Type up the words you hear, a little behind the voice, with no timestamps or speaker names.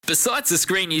Besides the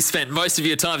screen you spent most of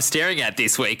your time staring at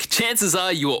this week, chances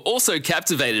are you are also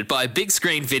captivated by a big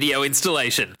screen video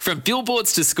installation. From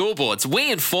billboards to scoreboards,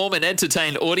 we inform and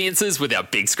entertain audiences with our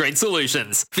big screen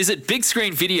solutions. Visit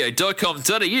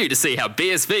bigscreenvideo.com.au to see how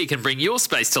BSV can bring your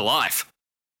space to life.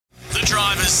 The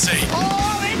driver's seat.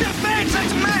 Oh, in defense,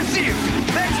 that's massive!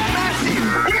 That's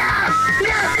massive! Yes!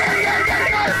 Yes! Yes!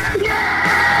 Yes! Yes!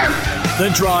 The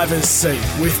driver's seat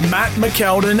with Matt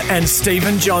McKeldin and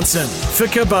Stephen Johnson for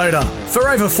Kubota. For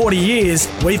over 40 years,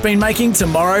 we've been making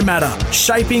tomorrow matter,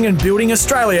 shaping and building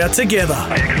Australia together.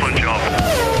 Excellent job.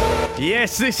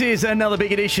 Yes, this is another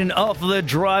big edition of The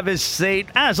Driver's Seat.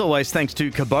 As always, thanks to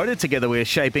Kubota. Together we're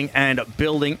shaping and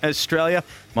building Australia.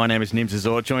 My name is Nims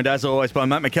Azor, joined as always by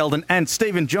Matt McKeldin and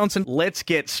Stephen Johnson. Let's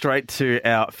get straight to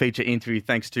our feature interview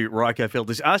thanks to Ryco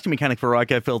Filters. Ask Your Mechanic for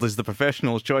Ryco Filters, the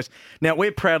professional's choice. Now,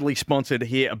 we're proudly sponsored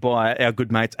here by our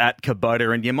good mates at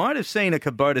Kubota, and you might have seen a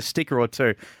Kubota sticker or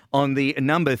two on the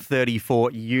number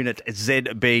 34 unit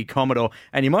ZB Commodore.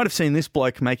 And you might have seen this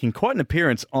bloke making quite an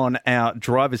appearance on our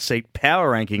driver's seat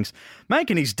power rankings.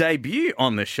 Making his debut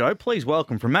on the show, please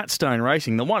welcome from Matt Stone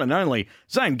Racing, the one and only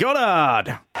Zane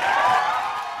Goddard.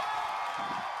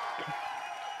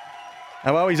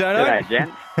 How are we, Zane? G'day,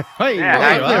 Jen. Hey,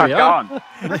 how's it going?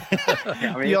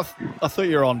 I thought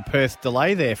you were on Perth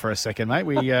delay there for a second, mate.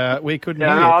 We couldn't Yeah,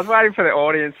 hear no, you. I was waiting for the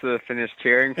audience to finish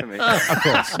cheering for me. Of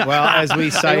course. Well, as we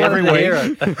say every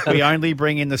week, we only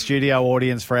bring in the studio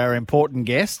audience for our important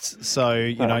guests. So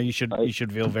you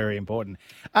should feel very important,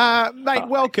 mate.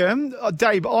 Welcome,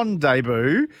 on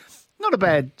debut. Not a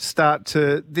bad start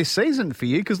to this season for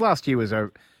you because last year was a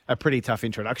pretty tough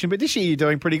introduction, but this year you're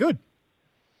doing pretty good.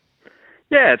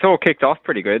 Yeah, it's all kicked off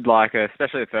pretty good. Like,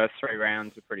 especially the first 3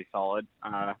 rounds were pretty solid.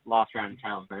 Last round in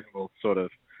Tailem Boom, we'll sort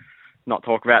of not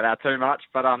talk about that too much.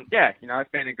 But yeah,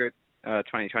 it's been a good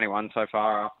 2021 so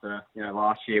far. After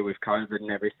last year with COVID and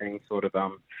everything, sort of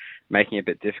making it a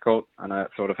bit difficult. I know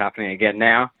it's sort of happening again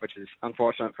now, which is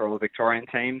unfortunate for all the Victorian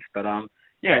teams. But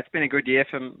yeah, it's been a good year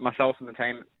for myself and the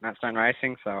team at Matt Stone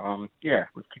Racing. So yeah,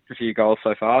 we've kicked a few goals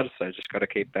so far. So just got to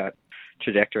keep that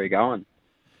trajectory going.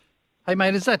 Hey,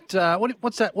 mate, is that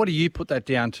what's that? What do you put that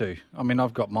down to? I mean,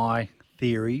 I've got my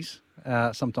theories.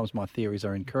 Sometimes my theories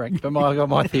are incorrect, but I've got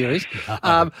my theories.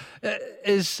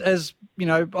 As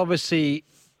obviously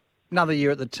another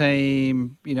year at the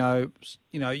team. You're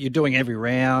doing every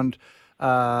round.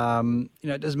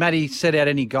 Does Matty set out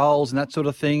any goals and that sort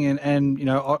of thing? And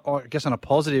I guess on a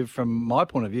positive from my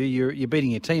point of view, you're beating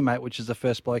your teammate, which is the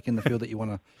first bloke in the field that you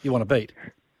want to beat.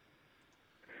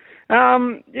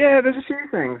 Yeah, there's a few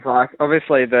things. Like,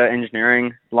 obviously, the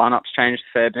engineering lineup's changed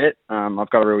a fair bit. I've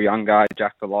got a real young guy,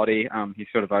 Jack Bellotti. He's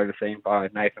sort of overseen by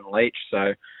Nathan Leach,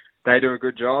 so they do a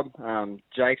good job.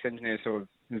 Jake's engineer sort of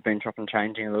has been chopping and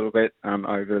changing a little bit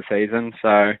over the season.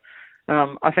 So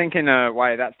I think in a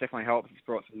way that's definitely helped. It's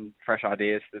brought some fresh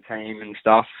ideas to the team and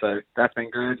stuff, so that's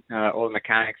been good. All the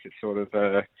mechanics, it's sort of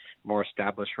a more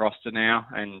established roster now,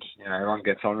 and everyone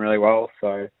gets on really well,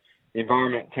 so the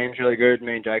environment team's really good.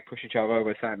 Me and Jake push each other.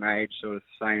 We're same age, sort of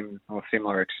same or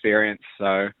similar experience.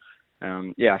 So,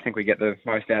 yeah, I think we get the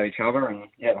most out of each other. And,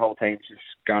 yeah, the whole team's just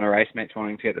going to race meets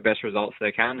wanting to get the best results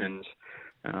they can. And,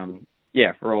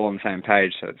 yeah, we're all on the same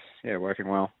page. So it's, working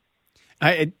well.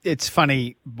 It's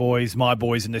funny, boys, my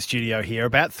boys in the studio here.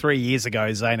 About 3 years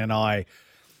ago, Zane and I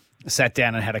sat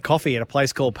down and had a coffee at a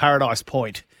place called Paradise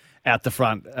Point out the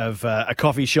front of a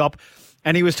coffee shop.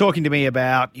 And he was talking to me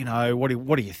about, what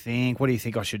do you think? What do you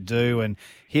think I should do? And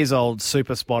his old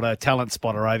super spotter, talent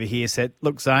spotter over here said,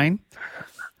 look, Zane,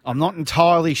 I'm not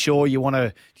entirely sure do you want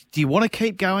to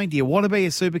keep going? Do you want to be a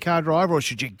supercar driver or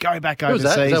should you go back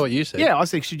overseas? Is that what you said? Yeah, I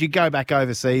think, should you go back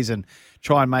overseas and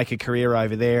try and make a career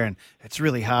over there? And it's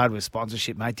really hard with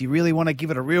sponsorship, mate. Do you really want to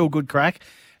give it a real good crack?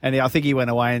 And I think he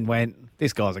went away and went,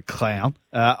 this guy's a clown.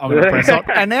 I'm going to press on.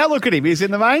 And now look at him. He's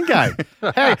in the main game.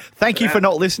 Hey, thank you for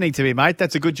not listening to me, mate.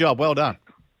 That's a good job. Well done.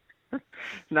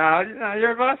 No,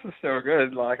 your advice is still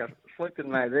good. Like, I slipped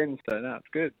and made in, so no, it's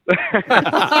good.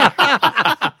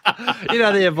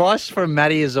 The advice from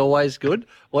Matty is always good.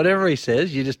 Whatever he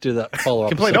says, you just do the polar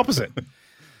opposite. Complete opposite.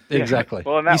 Exactly.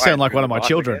 Well, you sound like one of my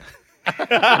children.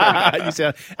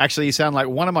 You sound like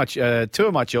one of my two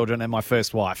of my children and my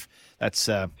first wife. That's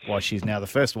why she's now the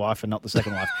first wife and not the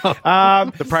second wife.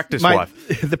 The practice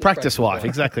wife. The practice wife,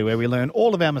 exactly, where we learn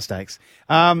all of our mistakes.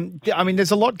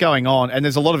 There's a lot going on, and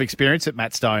there's a lot of experience at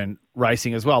Matt Stone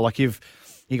Racing as well. Like you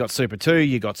got Super 2,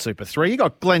 you got Super 3, you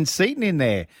got Glenn Seaton in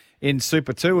there in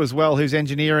Super 2 as well, who's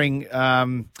engineering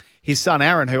his son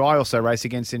Aaron, who I also race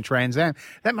against in Trans Am.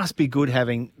 That must be good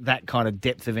having that kind of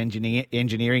depth of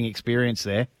engineering experience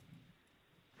there.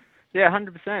 Yeah,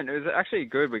 100%. It was actually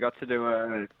good. We got to do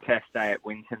a test day at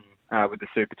Winton with the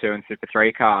Super 2 and Super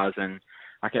 3 cars, and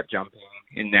I kept jumping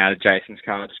in and out of Jason's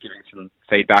car, just giving some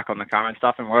feedback on the car and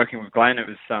stuff, and working with Glenn. It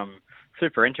was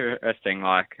super interesting,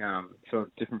 like sort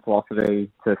of different philosophy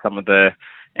to some of the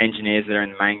engineers that are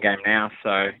in the main game now.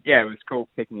 So, yeah, it was cool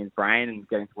picking his brain and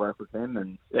getting to work with him,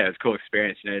 and, yeah, it was a cool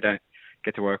experience. You know, you don't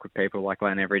get to work with people like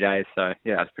Glenn every day, so,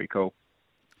 yeah, it's pretty cool.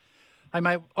 Hey,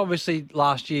 mate, obviously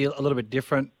last year a little bit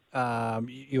different.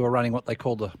 You were running what they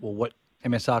called what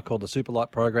MSR called the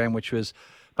Superlight program, which was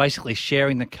basically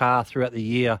sharing the car throughout the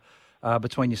year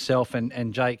between yourself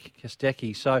and Jake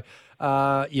Kostecki. So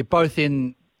you're both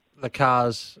in the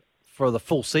cars for the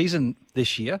full season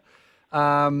this year.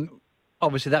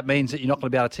 Obviously, that means that you're not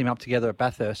going to be able to team up together at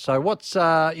Bathurst. So what's,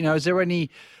 is there any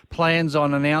plans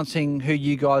on announcing who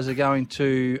you guys are going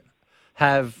to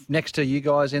have next to you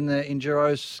guys in the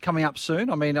Enduros coming up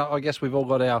soon? I mean, I guess we've all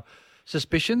got our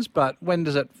suspicions, but when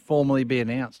does it formally be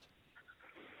announced?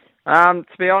 To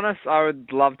be honest, I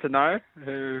would love to know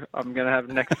who I'm going to have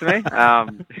next to me.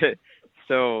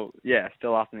 Still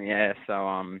up in the air. So,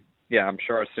 I'm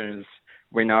sure as soon as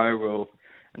we know, we'll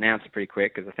announce it pretty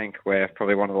quick, because I think we're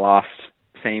probably one of the last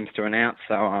teams to announce.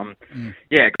 So,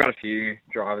 got a few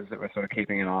drivers that we're sort of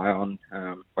keeping an eye on,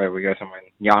 whether we go somewhere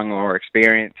young or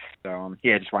experienced. So,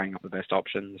 just weighing up the best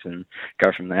options and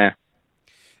go from there.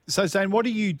 So, Zane, what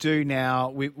do you do now?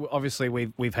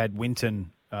 We've had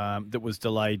Winton that was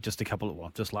delayed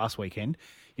just last weekend.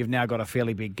 You've now got a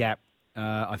fairly big gap.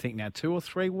 I think now 2 or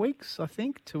 3 weeks.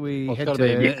 till we head to.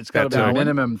 It's got to be a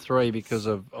minimum 3 because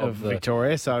of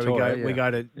Victoria. So Victoria, we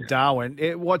go to Darwin.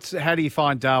 How do you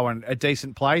find Darwin a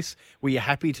decent place? Were you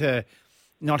happy to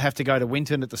not have to go to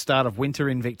Winton at the start of winter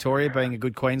in Victoria, being a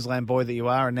good Queensland boy that you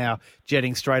are, and now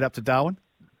jetting straight up to Darwin?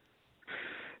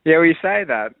 Yeah, well, you say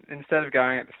that. Instead of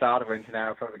going at the start of winter now,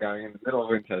 we're probably going in the middle of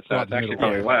winter, so it's actually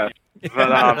probably worse.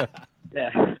 But,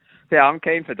 I'm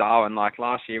keen for Darwin. Like,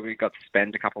 last year we got to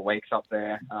spend a couple of weeks up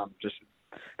there, just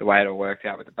the way it all worked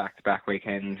out with the back-to-back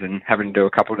weekends and having to do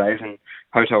a couple of days in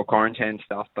hotel quarantine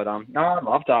stuff. But, no, I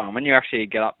love Darwin. When you actually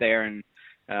get up there and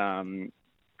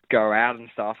go out and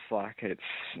stuff, like, it's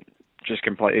just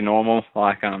completely normal.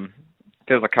 Like,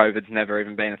 feels like COVID's never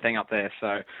even been a thing up there.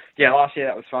 So, yeah, last year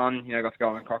that was fun. You know, got to go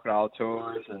on crocodile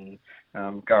tours and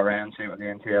go around, see what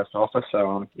the NT has to offer.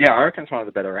 So, I reckon it's one of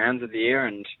the better rounds of the year,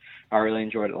 and I really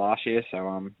enjoyed it last year. So,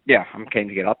 I'm keen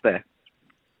to get up there.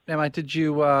 Now, mate, did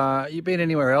you been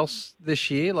anywhere else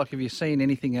this year? Like, have you seen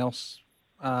anything else,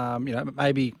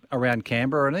 maybe around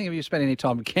Canberra or anything? Have you spent any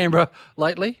time in Canberra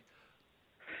lately?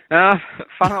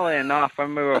 Funnily enough,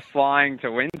 when we were flying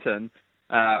to Winton,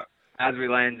 as we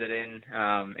landed in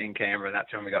Canberra,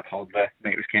 that's when we got told the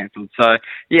meet was cancelled. So,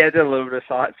 did a little bit of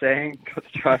sightseeing, got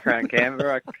to drive around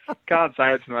Canberra. I can't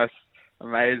say it's the most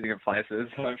amazing of places.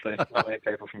 Hopefully not many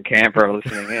people from Canberra are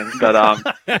listening in. But, I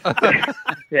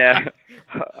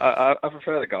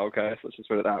prefer the Gold Coast, let's just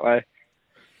put it that way.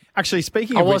 Actually,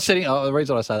 speaking of the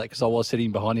reason I say that, because I was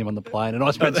sitting behind him on the plane, and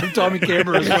I spent some time in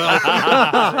Canberra as well.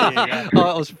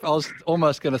 I was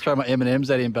almost going to throw my M&Ms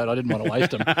at him, but I didn't want to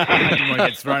waste them. I didn't want to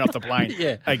get thrown off the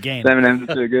plane again. M&Ms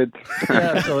are too good. Yeah,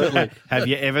 absolutely. Have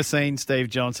you ever seen Steve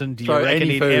Johnson? Do you reckon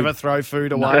he'd ever throw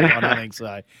food away? I don't think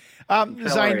so.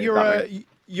 Zane,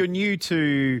 you're new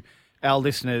to our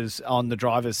listeners on the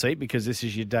driver's seat because this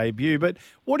is your debut. But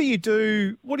what do you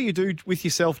do with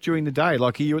yourself during the day?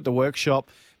 Like, are you at the workshop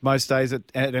most days at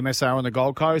MSR on the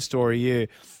Gold Coast, or are you,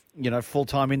 full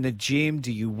time in the gym?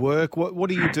 Do you work? What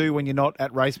do you do when you're not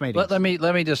at race meetings? Let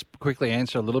me just quickly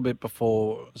answer a little bit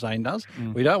before Zane does.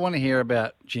 We don't want to hear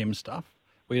about gym stuff.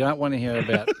 We don't want to hear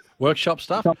about workshop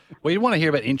stuff. We want to hear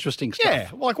about interesting stuff.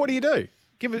 Yeah, like what do you do?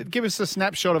 Give us a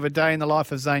snapshot of a day in the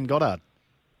life of Zane Goddard.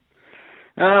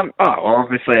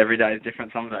 Obviously every day is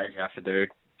different. Some days you have to do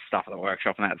stuff at the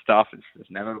workshop and that stuff. It's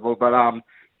inevitable. But, I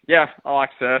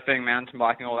like surfing, mountain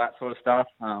biking, all that sort of stuff.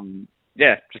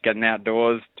 Just getting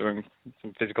outdoors, doing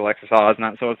some physical exercise and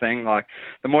that sort of thing. Like,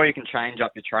 the more you can change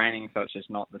up your training so it's just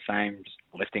not the same, just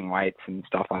lifting weights and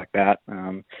stuff like that.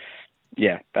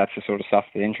 That's the sort of stuff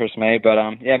that interests me. But,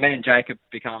 me and Jake have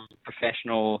become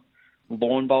professional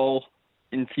lawn bowl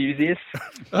enthusiasts.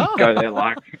 Go there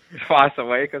like twice a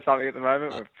week or something at the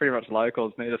moment. We're pretty much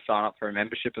locals, need to sign up for a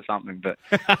membership or something. But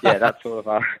that's sort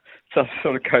of some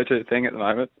sort of go-to thing at the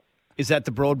moment. Is that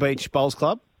the Broadbeach Bowls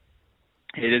Club?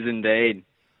 It is indeed.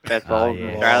 best bowlers in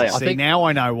Australia. See, now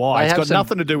I know why. they It's have got some-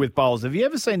 nothing to do with bowls. Have you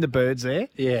ever seen the birds there?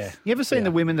 Yeah. You ever seen the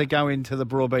women that go into the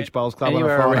Broadbeach Bowls Club on a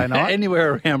Anywhere Friday around, night?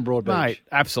 anywhere around Broadbeach. Mate,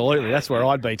 absolutely. That's where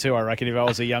I'd be too, I reckon, if I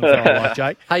was a young fella like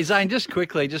Jake. Hey Zane, just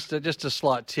quickly, just a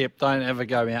slight tip: don't ever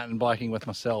go mountain biking with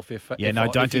myself don't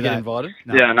Don't you do get that. invited.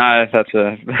 No. Yeah, no, that's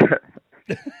a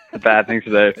bad thing to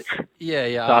do.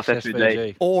 Yeah, Start ask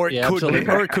SVG. Or it Yeah, could absolutely.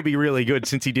 be, or it could be really good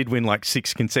since he did win like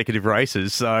 6 consecutive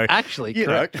races. So Actually, you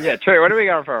know, correct. Yeah, true. When are we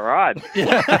going for a ride?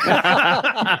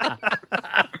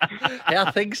 How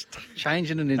things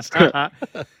changing in an instant.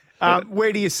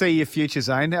 Where do you see your future,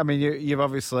 Zane? I mean, you're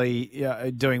obviously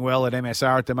doing well at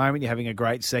MSR at the moment. You're having a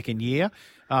great second year.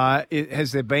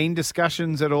 Has there been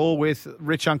discussions at all with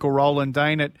rich Uncle Roland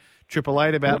Dane at Triple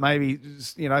Eight about maybe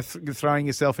throwing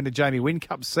yourself into Jamie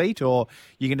Wincup's seat, or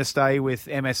you're going to stay with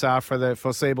MSR for the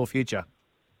foreseeable future?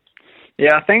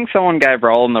 Yeah, I think someone gave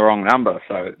Roland the wrong number,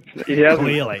 so he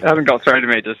Clearly. hasn't got through to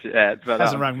me just yet. But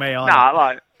Hasn't rung me either. Nah,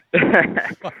 like,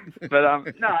 but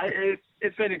no,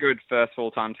 it's been a good first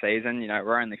full-time season. You know,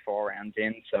 we're only 4 rounds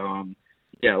in, so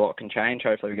yeah, a lot can change.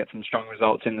 Hopefully, we get some strong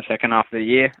results in the second half of the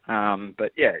year.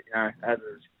 But yeah, you know, as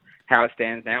is how it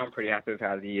stands now, I'm pretty happy with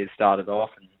how the year started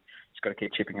off, and just got to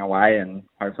keep chipping away, and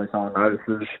hopefully someone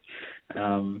notices.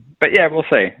 But yeah, we'll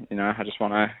see. You know, I just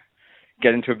want to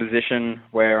get into a position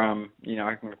where you know,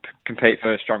 I can compete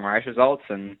for strong race results,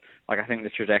 and like I think the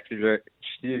trajectory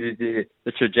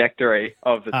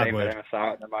of the Hard team word. at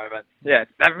MSR at the moment, yeah,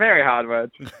 that's a very hard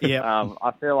word. Yeah.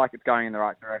 I feel like it's going in the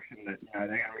right direction. That, you know,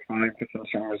 they're going to be fighting for some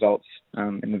strong results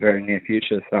in the very near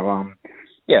future. So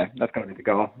yeah, that's going to be the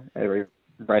goal. Every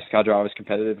race car driver is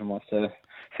competitive and wants to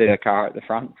see their car at the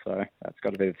front, so that's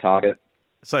got to be the target.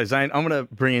 So, Zane, I'm going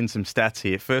to bring in some stats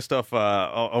here. First off,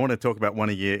 I want to talk about one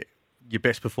of your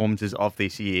best performances of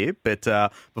this year. But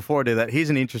before I do that, here's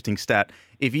an interesting stat.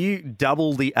 If you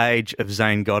double the age of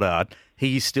Zane Goddard,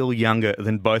 he's still younger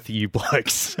than both of you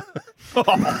blokes.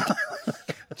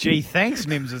 Gee, thanks,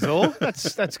 Nims is all.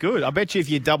 That's good. I bet you if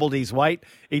you doubled his weight,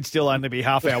 he'd still only be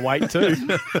half our weight too.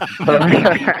 But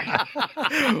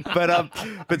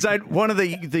Zane, one of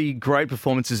the great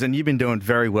performances, and you've been doing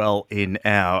very well in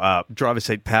our driver's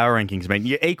seat power rankings. I mean,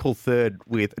 you're equal third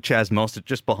with Chaz Mostert,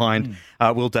 just behind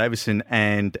Will Davison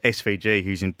and SVG,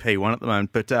 who's in P1 at the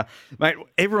moment. But mate,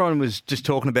 everyone was just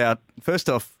talking about, first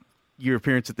off, your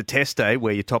appearance at the test day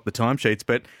where you topped the timesheets,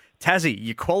 but Tassie,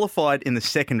 you qualified in the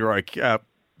second row,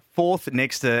 fourth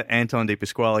next to Anton De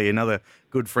Pasquale, another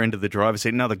good friend of the driver's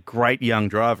seat, another great young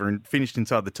driver, and finished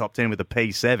inside the top 10 with a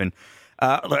P7.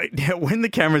 When the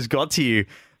cameras got to you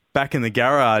back in the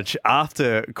garage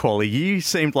after quali, you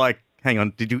seemed like, hang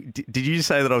on, did you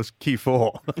say that I was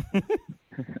Q4?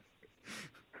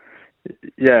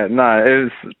 Yeah, no,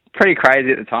 it was pretty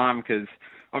crazy at the time because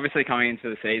obviously coming into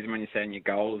the season when you're setting your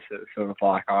goals, it's sort of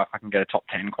like, oh, if I can get a top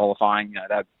 10 qualifying, you know,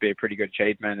 that'd be a pretty good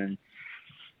achievement. And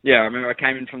yeah, I remember I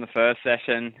came in from the first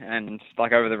session and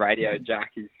like over the radio,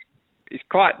 Jack, he's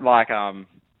quite like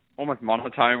almost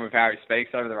monotone with how he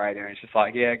speaks over the radio. And he's just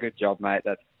like, yeah, good job, mate.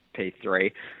 That's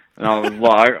P3. And I was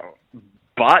like,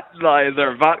 but? Like, is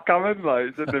there a but coming?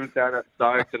 Like, didn't even sound that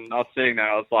stoked. And I was sitting there,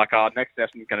 I was like, oh, next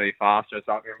session's going to be faster,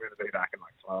 so I'm going to be back in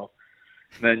like 12.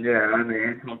 And then, yeah, and the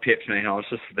Anton pipped me, and I was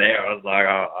just there. I was like,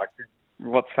 oh,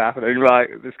 what's happening?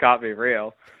 Like, this can't be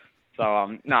real.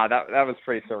 So, no, that was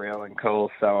pretty surreal and cool.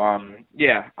 So,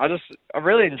 yeah, I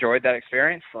really enjoyed that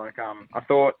experience. Like, I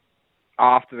thought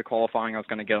after the qualifying I was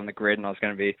going to get on the grid and I was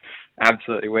going to be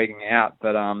absolutely wigging out.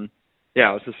 But,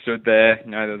 yeah, I was just stood there.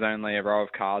 You know, there was only a row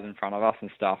of cars in front of us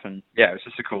and stuff. And, yeah, it was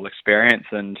just a cool experience.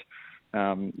 And,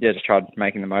 yeah, just tried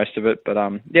making the most of it. But,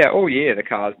 yeah, all year the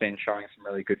car's been showing some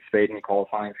really good speed in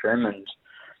qualifying trim. And,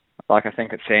 like, I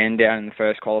think at Sandown in the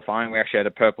first qualifying, we actually had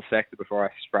a purple sector before I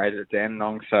sprayed it at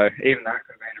Dandenong. So even that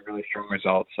could have been a really strong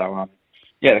result. So,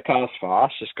 yeah, the car's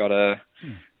fast. Just got to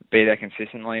be there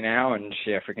consistently now. And,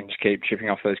 yeah, if we can just keep chipping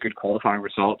off those good qualifying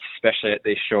results, especially at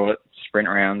these short sprint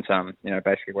rounds, you know,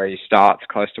 basically where you start is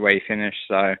close to where you finish.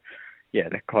 So, yeah,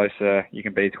 the closer you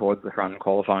can be towards the front in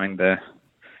qualifying, the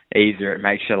easier it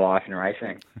makes your life in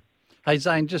racing. Hey,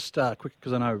 Zane, just quick,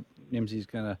 because I know Nimsy's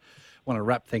going to want to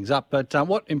wrap things up, but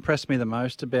what impressed me the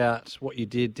most about what you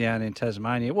did down in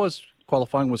Tasmania was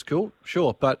qualifying was cool,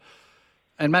 sure,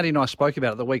 and Matty and I spoke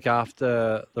about it the week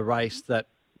after the race, that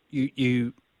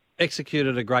you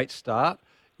executed a great start,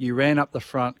 you ran up the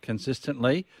front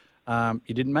consistently,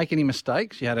 you didn't make any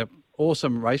mistakes, you had an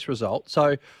awesome race result,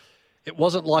 so it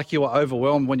wasn't like you were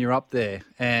overwhelmed when you're up there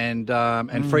and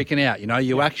freaking out. You know,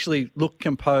 you actually looked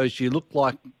composed. You looked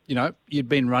like, you know, you'd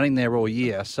been running there all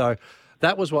year. So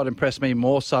that was what impressed me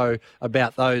more so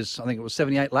about those. I think it was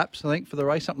 78 laps, for the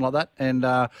race, something like that.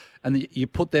 And you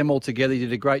put them all together. You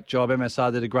did a great job.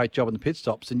 MSR did a great job in the pit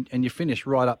stops, and you finished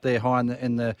right up there high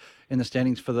in the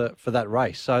standings for that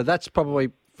race. So that's probably,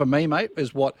 for me, mate,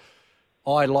 is what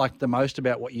I liked the most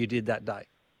about what you did that day.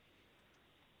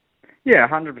 Yeah,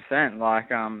 100%. Like,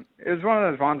 it was one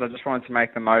of those ones I just wanted to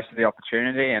make the most of the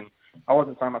opportunity, and I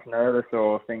wasn't so much nervous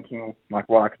or thinking like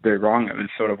what I could do wrong. It was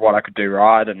sort of what I could do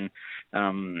right, and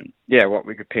what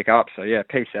we could pick up. So yeah,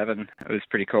 P7, it was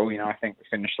pretty cool. I think we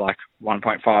finished like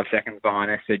 1.5 seconds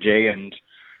behind SCG and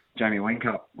Jamie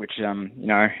Whincup, which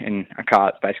in a car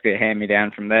it's basically a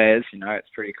hand-me-down from theirs. It's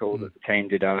pretty cool that the team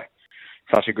did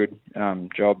such a good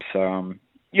job. So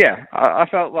I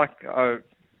felt like I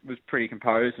was pretty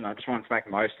composed, and I just wanted to make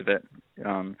the most of it.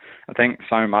 I think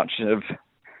so much of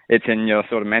it's in your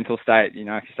sort of mental state. If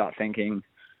you start thinking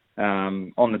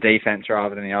on the defense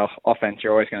rather than the offense,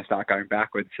 you're always going to start going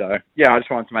backwards. So I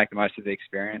just wanted to make the most of the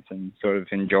experience and sort of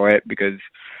enjoy it, because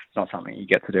it's not something you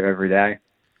get to do every day.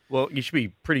 Well, you should be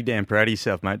pretty damn proud of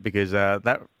yourself, mate, because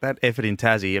that effort in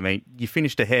Tassie, you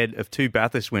finished ahead of 2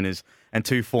 Bathurst winners and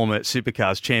 2 former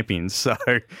Supercars champions. So,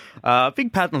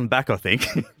 big pat on the back, I think.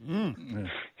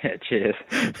 Yeah, cheers.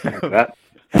 Thanks for that.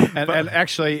 And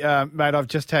actually, mate, I've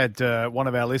just had one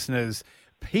of our listeners,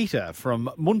 Peter from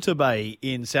Munter Bay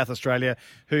in South Australia,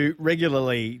 who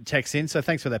regularly texts in. So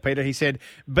thanks for that, Peter. He said,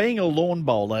 being a lawn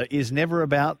bowler is never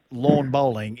about lawn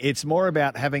bowling. It's more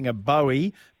about having a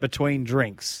bowie between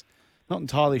drinks. Not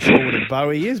entirely sure what a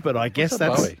bowie is, but I guess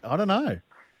that's, bowie? I don't know.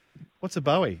 What's a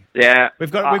bowie? Yeah.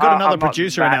 We've got another I'm not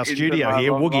producer in that our studio into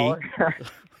here, lawn Woogie. bowling.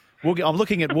 Woogie. I'm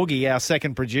looking at Woogie, our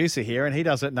second producer here, and he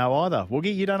doesn't know either.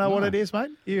 Woogie, you don't know what it is, mate?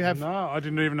 You have. No, I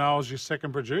didn't even know I was your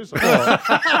second producer.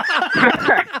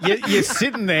 You're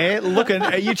sitting there looking.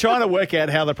 Are you trying to work out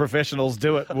how the professionals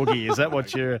do it, Woogie? Is that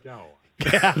what you're?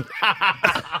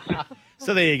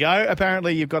 So there you go.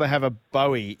 Apparently, you've got to have a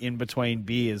bowie in between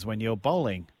beers when you're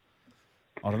bowling.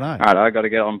 I don't know. All right, I got to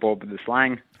get on board with the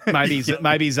slang. Maybe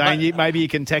Zane, maybe you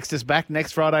can text us back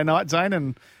next Friday night, Zane,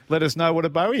 and let us know what a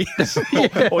bowie is,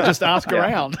 or just ask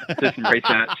around. Do some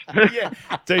research.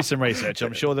 Do some research.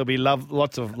 I'm sure there'll be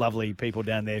lots of lovely people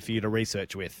down there for you to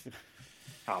research with.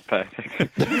 Oh,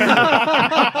 perfect.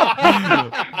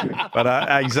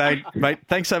 But Zane, mate,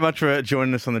 thanks so much for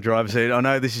joining us on the driver's seat. I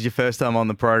know this is your first time on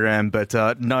the program, but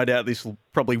no doubt this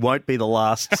probably won't be the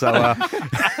last. So.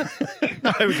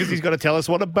 No, because he's got to tell us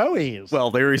what a bowie is. Well,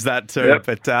 there is that too. Yep.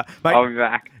 But mate, I'll be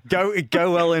back.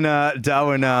 Go well in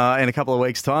Darwin in a couple of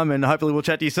weeks' time, and hopefully we'll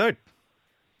chat to you soon.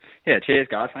 Yeah, cheers,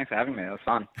 guys. Thanks for having me. It was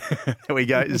fun. There we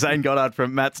go. Zane Goddard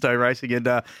from Matt Stowe Racing.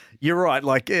 And you're right.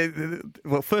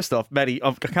 Well, first off, Matty,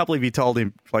 I can't believe you told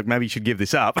him, maybe you should give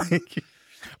this up.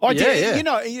 I did,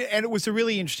 and it was a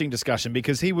really interesting discussion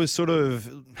because he was sort of,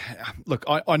 look,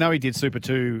 I know he did Super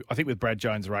 2, I think with Brad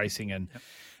Jones Racing, and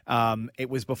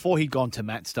it was before he'd gone to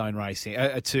Matt Stone Racing,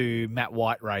 to Matt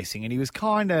White Racing, and he was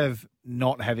kind of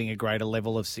not having a greater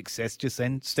level of success just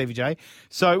then, Stevie J.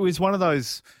 So it was one of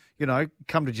those,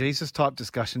 come to Jesus type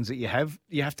discussions that you have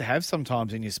to have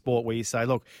sometimes in your sport where you say,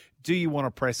 look, do you want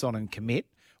to press on and commit,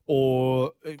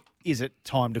 or is it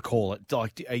time to call it?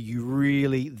 Like, are you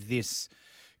really this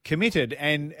committed?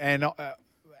 And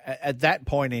at that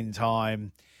point in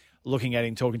time, looking at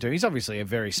him, talking to him, he's obviously a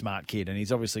very smart kid and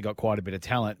he's obviously got quite a bit of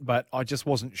talent, but I just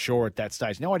wasn't sure at that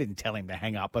stage. No, I didn't tell him to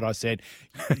hang up, but I said,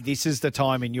 this is the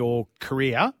time in your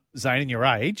career, Zane, in your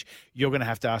age, you're going to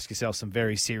have to ask yourself some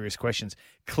very serious questions.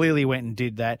 Clearly went and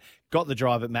did that, got the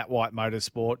drive at Matt White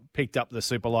Motorsport, picked up the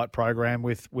Superlight program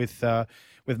with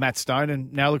Matt Stone,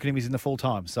 and now look at him, he's in the full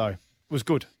time. So it was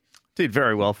good. Did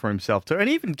very well for himself too. And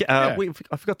even, I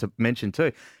forgot to mention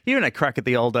too, he even had a crack at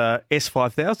the old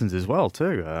S5000s as well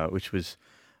too, which was,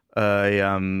 there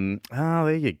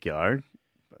you go.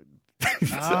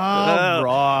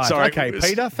 Right. Sorry. Okay,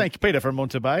 Peter. Thank you, Peter from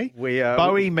Munter Bay.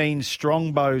 Bowie means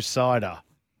strongbow cider.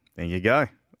 There you go.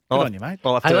 Good on you, mate.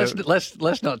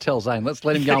 Let's not tell Zane. Let's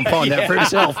let him go and find out for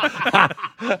himself.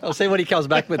 I'll see what he comes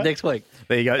back with next week.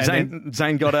 There you go.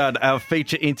 Zane Goddard, our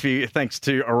feature interview, thanks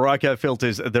to Ryco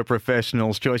Filters, the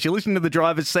professional's choice. You're listening to the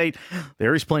driver's seat.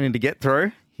 There is plenty to get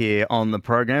through here on the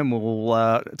program.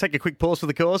 We'll take a quick pause for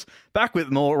the cause. Back with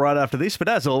more right after this. But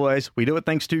as always, we do it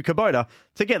thanks to Kubota.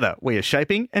 Together, we are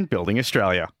shaping and building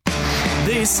Australia.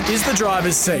 This is The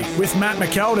Driver's Seat with Matt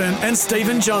McKeldin and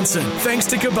Stephen Johnson. Thanks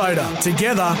to Kubota.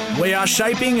 Together, we are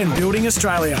shaping and building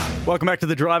Australia. Welcome back to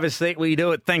The Driver's Seat. We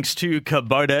do it thanks to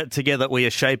Kubota. Together, we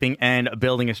are shaping and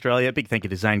building Australia. Big thank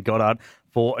you to Zane Goddard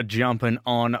for jumping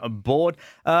on board.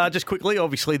 Just quickly,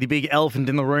 obviously, the big elephant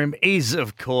in the room is,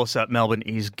 of course, Melbourne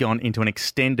is gone into an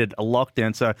extended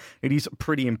lockdown. So it is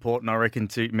pretty important, I reckon,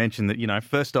 to mention that,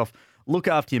 first off, look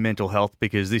after your mental health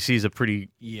because this is a pretty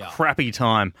crappy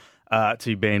time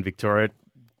to be in Victoria.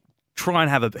 Try and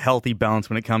have a healthy balance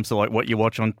when it comes to what you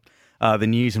watch on the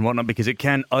news and whatnot, because it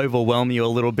can overwhelm you a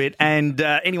little bit. And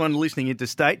anyone listening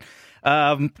interstate,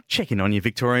 check in on your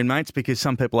Victorian mates, because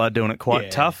some people are doing it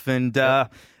quite tough. And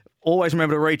always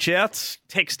remember to reach out,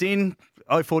 text in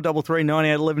 0433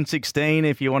 98 11 16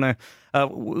 if you want to.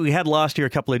 We had last year a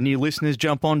couple of new listeners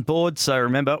jump on board, so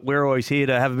remember, we're always here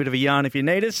to have a bit of a yarn if you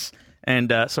need us.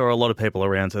 And so are a lot of people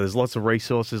around. So there's lots of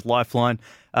resources. Lifeline,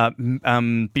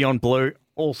 Beyond Blue,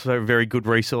 also very good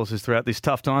resources throughout this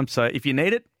tough time. So if you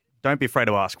need it, don't be afraid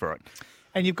to ask for it.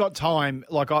 And you've got time.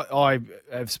 Like I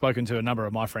have spoken to a number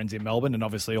of my friends in Melbourne, and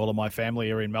obviously all of my family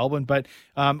are in Melbourne. But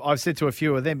I've said to a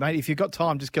few of them, mate, if you've got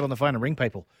time, just get on the phone and ring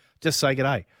people. Just say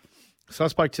g'day. So I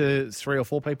spoke to 3 or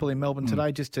 4 people in Melbourne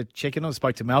today just to check in on. I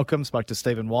spoke to Malcolm, spoke to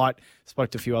Stephen White, spoke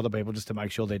to a few other people just to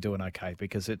make sure they're doing okay,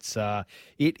 because it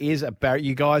is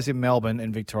you guys in Melbourne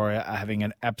and Victoria are having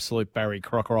an absolute Barry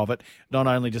Crocker of it. Not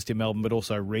only just in Melbourne but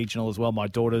also regional as well. My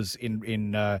daughter's in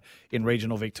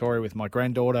regional Victoria with my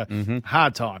granddaughter.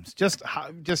 Hard times. Just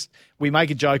we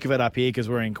make a joke of it up here because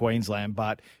we're in Queensland,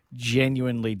 but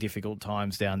genuinely difficult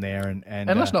times down there. And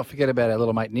let's not forget about our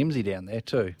little mate Nimsy down there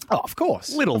too. Oh, of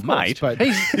course. Little mate. But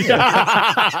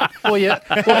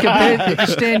Compared,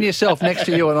 stand yourself next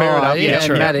to you and I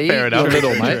and Matty, Fair enough. your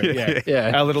little mate.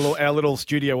 Yeah. Our little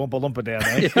studio Oompa Loompa down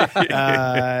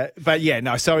there. But yeah,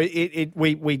 no. So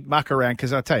we muck around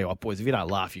because I tell you what, boys, if you don't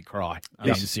laugh, you cry.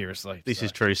 Seriously. This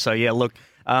is true. So yeah, look,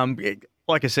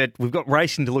 like I said, we've got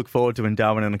racing to look forward to in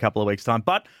Darwin in a couple of weeks' time,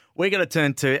 but we're going to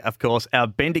turn to, of course, our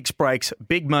Bendix Brakes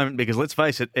big moment, because let's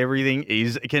face it, everything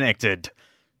is connected.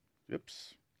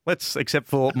 Oops. Except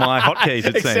for my hotkeys,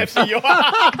 it seems. Except for your...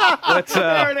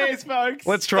 there it is, folks.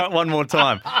 Let's try it one more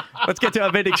time. Let's get to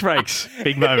our Bendix Brakes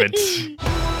big moment.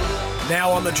 Now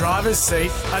on the driver's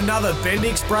seat, another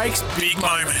Bendix Brakes big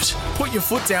moment. Put your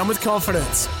foot down with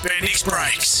confidence. Bendix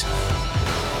Brakes.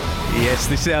 Yes,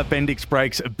 this is our Bendix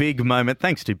Brakes big moment.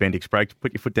 Thanks to Bendix Brakes.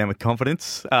 Put your foot down with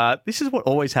confidence. This is what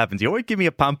always happens. You always give me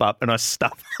a pump up and I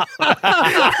stuff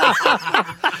up.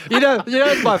 You know,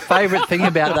 my favourite thing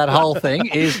about that whole thing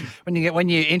is when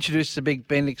you introduce the big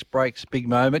Bendix Brakes big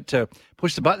moment to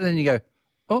push the button and you go,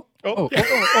 Oh,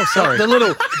 sorry. The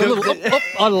little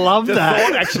I love the that.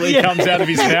 thought actually comes out of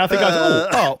his mouth. He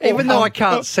goes, Even though I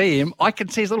can't see him, I can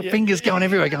see his little fingers going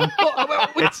everywhere going,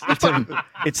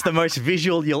 It's the most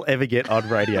visual you'll ever get on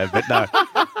radio, but no.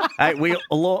 Hey, we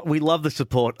love the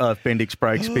support of Bendix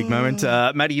Brakes big moment.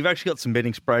 Matty, you've actually got some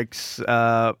Bendix Brakes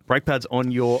brake pads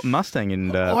on your Mustang.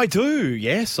 And I do,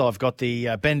 yes. I've got the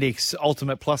Bendix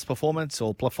Ultimate Plus Performance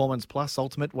or Performance Plus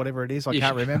Ultimate, whatever it is. I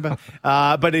can't remember.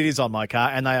 But it is on my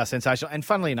car and they are sensational. And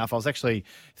funnily enough, I was actually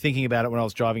thinking about it when I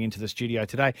was driving into the studio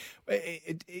today.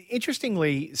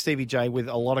 Interestingly, Stevie J, with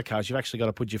a lot of cars, you've actually got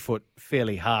to put your foot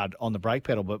fairly hard on the brake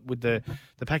pedal. But with the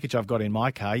package I've got in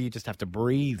my car, you just have to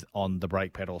breathe on the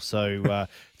brake pedal. So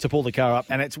to pull the car up,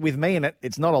 and it's with me in it,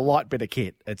 it's not a light bit of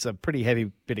kit. It's a pretty heavy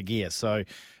bit of gear. So,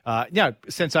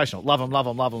 sensational. Love them.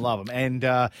 And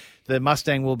the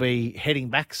Mustang will be heading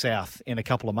back south in a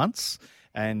couple of months.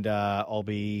 And I'll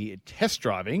be test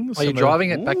driving. Are you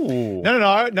driving it back?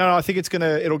 No. I think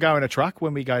it'll go in a truck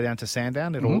when we go down to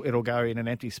Sandown. It'll go in an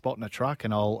empty spot in a truck,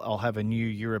 and I'll have a new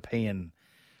European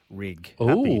rig.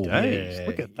 Happy days. Yeah,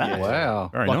 look at that. Yeah. Wow.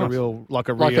 Very like nice. a Like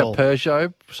real a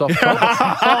Peugeot soft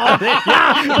top.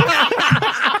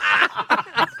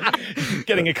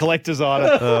 getting a collector's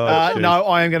item. No,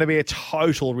 I am going to be a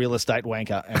total real estate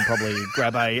wanker and probably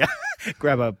grab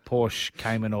a Porsche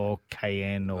Cayman or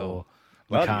Cayenne or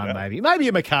Macan, maybe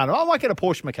a Macan. I might get a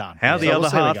Porsche Macan. How the other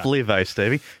half live,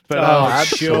 Stevie? But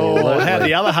sure. How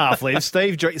the other half lives.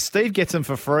 Steve gets them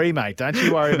for free, mate. Don't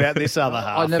you worry about this other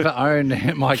half. I never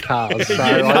own my cars, so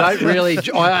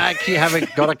I actually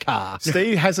haven't got a car.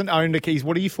 Steve hasn't owned a keys.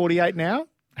 What are you, 48 now?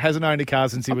 Hasn't owned a car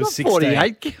since he was 16.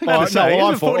 48. I'm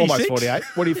almost 48.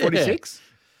 What are you, 46?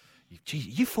 Yeah. Gee,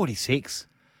 you're 46.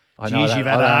 I know. Jeez, you've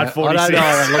had a hard 46.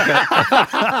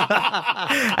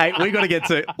 Hey,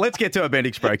 let's get to our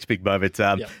Bendix Brakes big moment.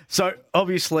 So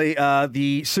obviously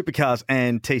the supercars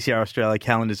and TCR Australia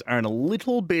calendars are in a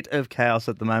little bit of chaos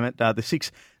at the moment. The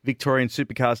 6 Victorian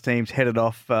supercars teams headed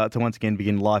off to once again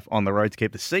begin life on the road to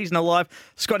keep the season alive.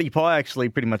 Scotty Pye actually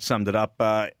pretty much summed it up.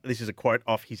 This is a quote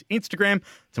off his Instagram.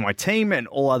 To my team and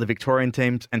all other Victorian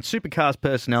teams and supercars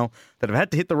personnel that have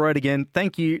had to hit the road again,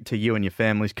 thank you to you and your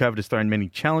families. COVID has thrown many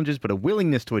challenges, but a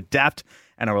willingness to adapt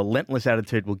and a relentless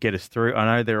attitude will get us through. I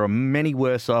know there are many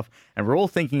worse off, and we're all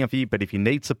thinking of you, but if you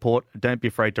need support, don't be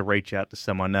afraid to reach out to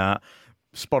someone.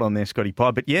 Spot on there, Scotty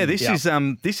Pye. But yeah, this is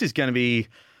going to be,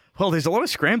 well, there's a lot of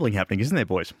scrambling happening, isn't there,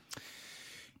 boys?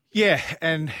 Yeah,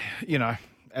 and,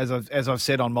 as I've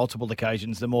said on multiple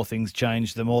occasions, the more things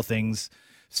change, the more things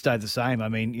stay the same. I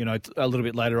mean, a little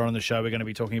bit later on in the show, we're going to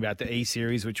be talking about the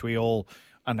E-Series, which we all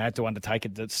had to undertake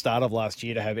at the start of last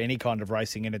year to have any kind of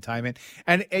racing entertainment.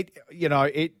 And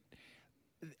I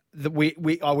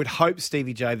would hope,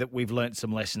 Stevie J, that we've learnt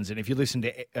some lessons. And if you listen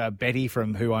to Betty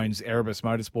who owns Erebus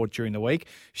Motorsport during the week,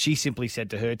 she simply said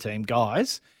to her team,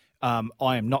 guys,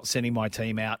 I am not sending my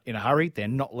team out in a hurry. They're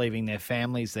not leaving their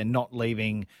families. They're not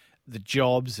leaving the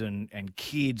jobs and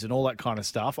kids and all that kind of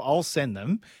stuff. I'll send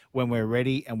them when we're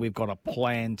ready and we've got a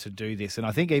plan to do this. And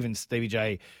I think even Stevie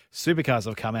J Supercars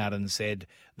have come out and said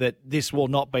that this will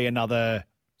not be another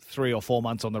 3 or 4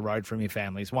 months on the road from your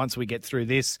families. Once we get through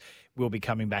this, we'll be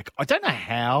coming back. I don't know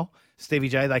how, Stevie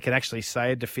J, they can actually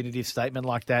say a definitive statement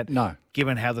like that. No.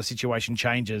 Given how the situation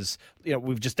changes.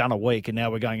 We've just done a week and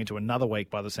now we're going into another week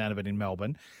by the sound of it in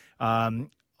Melbourne. I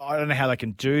don't know how they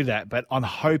can do that, but I'm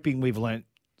hoping we've learnt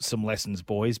some lessons,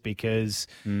 boys, because,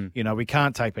 we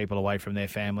can't take people away from their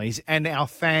families. And our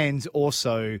fans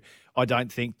also, I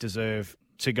don't think, deserve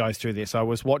to go through this. I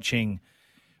was watching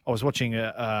something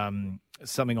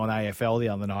on AFL the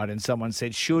other night, and someone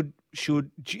said, should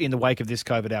in the wake of this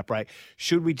COVID outbreak,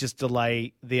 should we just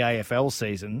delay the AFL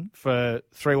season for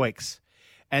 3 weeks?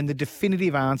 And the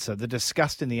definitive answer, the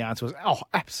disgust in the answer was, oh,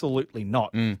 absolutely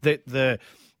not. The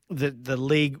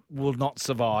league will not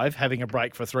survive having a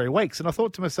break for 3 weeks. And I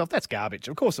thought to myself, that's garbage.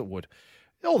 Of course it would.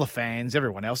 All the fans,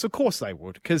 everyone else, of course they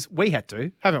would, because we had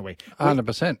to, haven't we?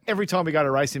 100%. Every time we go to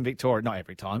race in Victoria, not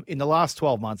every time, in the last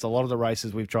 12 months, a lot of the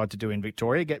races we've tried to do in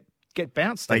Victoria get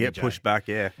bounced. They get pushed back,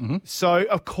 yeah. Mm-hmm. So,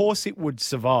 of course, it would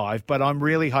survive, but I'm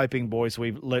really hoping, boys,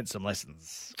 we've learnt some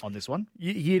lessons on this one.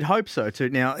 You'd hope so, too.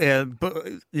 Now, but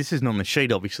this isn't on the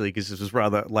sheet, obviously, because this was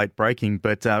rather late breaking,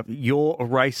 but your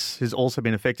race has also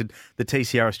been affected, the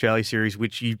TCR Australia Series,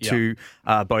 which you two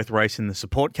both race in the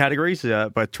support categories,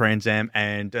 both Trans Am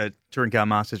and Touring Car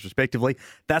Masters, respectively.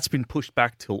 That's been pushed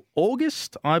back till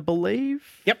August, I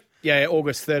believe. Yep. Yeah,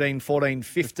 August 13, 14,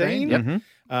 15. Yep.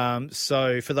 Mm-hmm.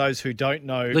 So for those who don't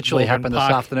know, literally happened this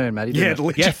afternoon, Matty. Yeah,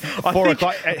 Yeah, 4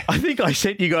 o'clock. I think I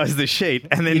sent you guys the sheet,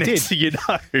 and then next thing you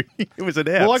know, it was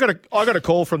announced. Well, I got a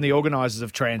call from the organisers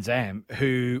of Trans Am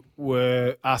who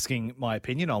were asking my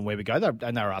opinion on where we go,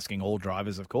 and they were asking all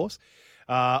drivers, of course,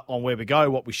 on where we go,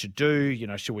 what we should do.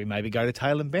 Should we maybe go to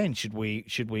Tail and Bend? Should we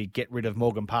get rid of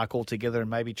Morgan Park altogether and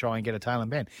maybe try and get a Tail and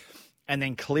Bend? And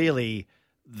then clearly,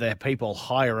 the people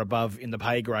higher above in the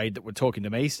pay grade that were talking to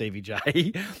me, Stevie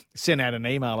J, sent out an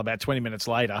email about 20 minutes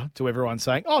later to everyone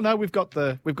saying, "Oh no, we've got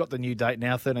the new date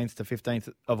now, 13th to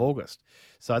 15th of August.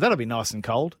 So that'll be nice and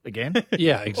cold again."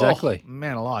 Yeah, exactly. Oh,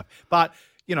 man alive. But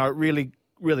really,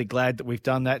 really glad that we've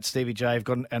done that. Stevie J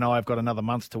and I have got another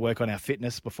month to work on our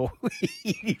fitness before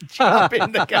we jump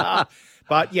in the car.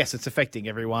 But yes, it's affecting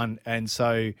everyone, and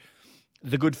so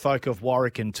the good folk of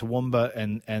Warwick and Toowoomba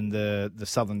and the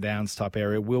Southern Downs type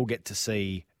area will get to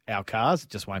see our cars. It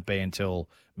just won't be until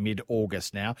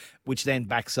mid-August now, which then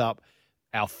backs up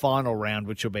our final round,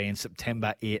 which will be in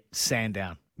September at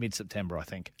Sandown, mid-September, I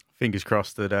think. Fingers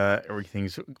crossed that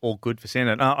everything's all good for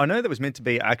Sandown. I know that was meant to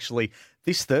be actually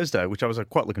this Thursday, which I was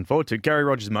quite looking forward to. Gary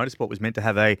Rogers Motorsport was meant to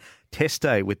have a test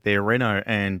day with their Renault,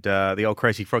 and the old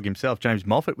crazy frog himself, James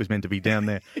Moffat, was meant to be down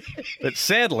there. But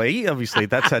sadly, obviously,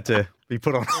 that's had to be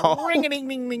put on hold.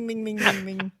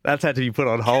 Ring-a-ding-ding-ding-ding-ding-ding. That's had to be put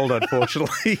on hold,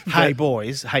 unfortunately. Hey,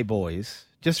 boys,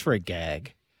 just for a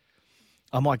gag,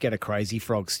 I might get a crazy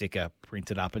frog sticker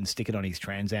printed up and stick it on his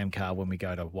Trans Am car when we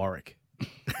go to Warwick.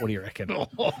 What do you reckon? I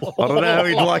don't know.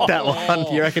 He'd like that one.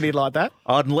 Do you reckon he'd like that?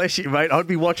 Unless you, mate, I'd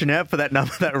be watching out for that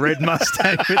red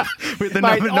Mustang with the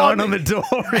number 9 on the door.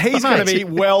 He's going to be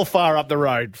well far up the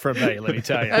road from me, let me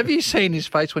tell you. Have you seen his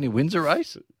face when he wins a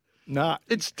race? No.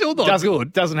 It's still not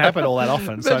good. Doesn't happen all that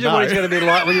often. Imagine what he's going to be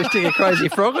like when you stick a crazy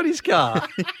frog on his car.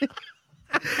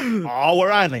 Oh, we're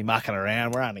only mucking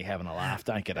around. We're only having a laugh.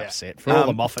 Don't get upset. For all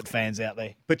the Moffat fans out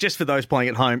there. But just for those playing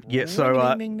at home, yeah.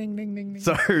 So, Ding, ding, ding, ding, ding.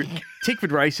 so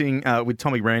Tickford Racing with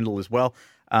Tommy Randall as well.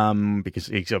 because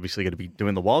he's obviously going to be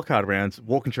doing the wildcard rounds.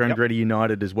 Walkinshaw Andretti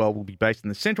United as well will be based in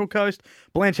the Central Coast.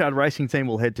 Blanchard Racing Team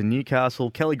will head to Newcastle.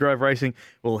 Kelly Grove Racing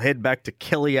will head back to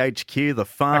Kelly HQ, the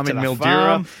farm in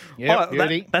Mildura. Yep,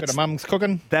 beauty. Bit of mum's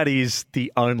cooking. That is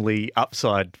the only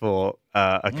upside for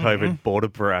a COVID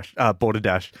border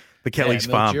dash. The Kelly's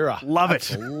farm. Mildura. Love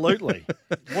it. Absolutely.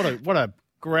 What a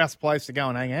grouse place to go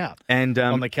and hang out. And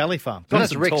on the Kelly farm.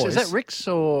 That's Rick's. Is that Rick's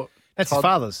or that's his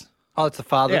father's? Oh, it's the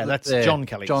father. Yeah, that's John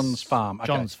Kelly's. John's farm. Okay.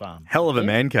 John's farm. Hell of a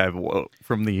man cave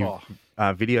from the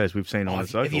videos we've seen on the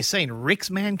social. Have you seen Rick's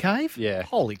man cave? Yeah.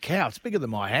 Holy cow, it's bigger than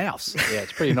my house. Yeah,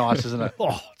 it's pretty nice, isn't it?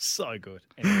 Oh, it's so good.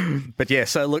 Anyway. But yeah,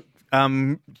 so look,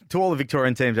 to all the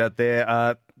Victorian teams out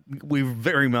there, we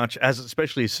very much,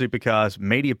 especially as supercars,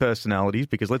 media personalities,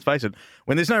 because let's face it,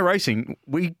 when there's no racing,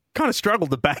 we kind of struggled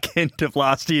the back end of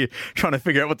last year trying to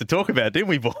figure out what to talk about, didn't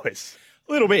we, boys?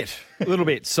 A little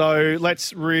bit. So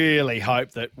let's really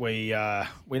hope that we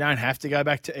don't have to go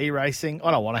back to e-racing.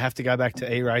 I don't want to have to go back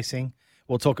to e-racing.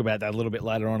 We'll talk about that a little bit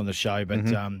later on in the show. But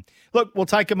look, we'll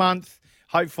take a month.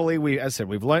 Hopefully, as I said,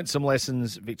 we've learnt some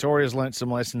lessons. Victoria's learnt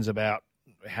some lessons about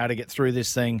how to get through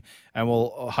this thing, and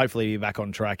we'll hopefully be back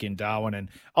on track in Darwin. And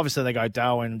obviously they go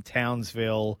Darwin,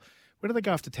 Townsville. Where do they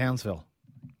go after Townsville?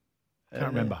 Can't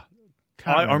remember.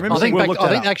 I remember. I think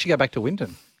they actually go back to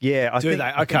Winton. Yeah, I think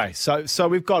they? Okay, so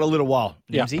we've got a little while,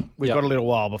 Yeah. Nimsy. We've got a little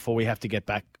while before we have to get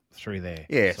back through there.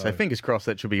 Yeah, so fingers crossed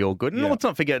that should be all good. And let's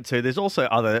not forget too, there's also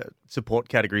other support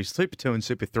categories, Super 2 and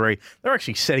Super 3. They're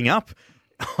actually setting up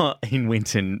in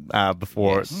Winton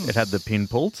before it had the pin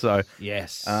pulled. So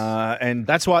yes, and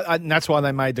that's why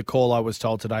they made the call I was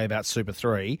told today about Super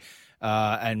 3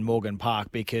 and Morgan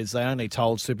Park, because they only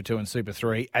told Super 2 and Super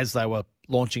 3 as they were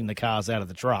launching the cars out of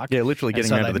the truck. Yeah, literally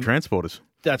getting out of the transporters.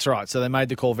 That's right. So they made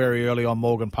the call very early on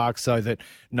Morgan Park so that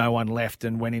no one left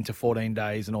and went into 14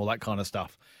 days and all that kind of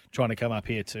stuff, trying to come up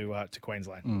here to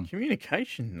Queensland.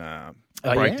 Communication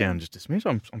breakdown just dismissed.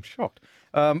 I'm shocked.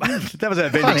 That was our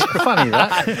funny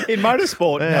that in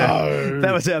motorsport. No,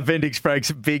 that was our Bendix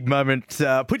Brakes big moment.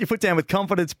 Put your foot down with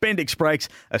confidence. Bendix Brakes,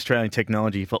 Australian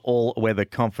technology for all-weather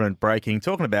confident braking.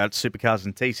 Talking about supercars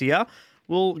and TCR,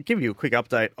 we'll give you a quick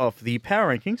update of the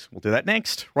power rankings. We'll do that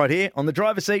next, right here on the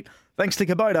driver's seat. Thanks to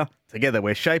Kubota. Together,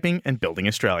 we're shaping and building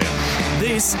Australia.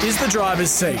 This is the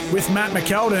driver's seat with Matt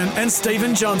McKeldin and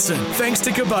Stephen Johnson. Thanks to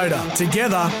Kubota.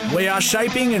 Together, we are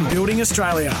shaping and building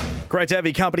Australia. Great to have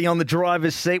your company on the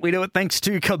driver's seat. We do it thanks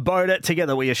to Kubota.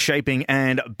 Together, we are shaping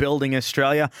and building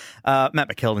Australia. Matt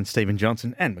McKeldin, Stephen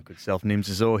Johnson, and my good self, Nims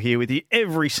Azor, here with you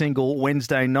every single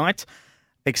Wednesday night.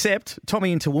 Except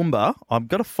Tommy in Toowoomba, I've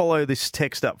got to follow this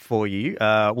text up for you.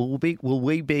 Will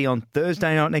we be on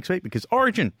Thursday night next week? Because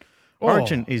Origin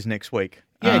is next week.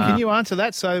 Yeah, can you answer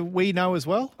that so we know as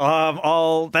well?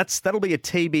 That'll be a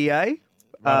TBA.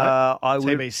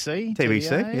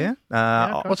 TBC, yeah.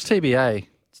 What's TBA?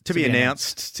 To be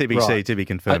announced, TBC, Right. to be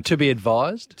confirmed. To be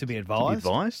advised? To be advised.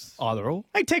 Either or.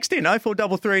 Hey, text in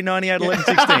 0433 98 11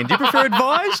 16. Do you prefer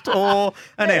advised or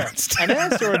announced?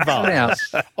 Announced or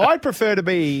advised? I prefer to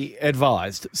be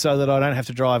advised so that I don't have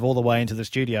to drive all the way into the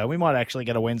studio. We might actually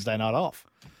get a Wednesday night off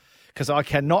because I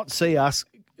cannot see us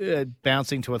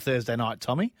bouncing to a Thursday night,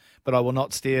 Tommy, but I will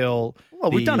not steal.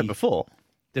 Well, we've done it before.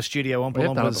 The studio on We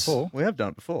have done it before. We have done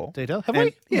it before. Detail. Have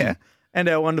we? Yeah. And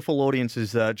our wonderful audience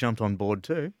has jumped on board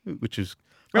too, which is...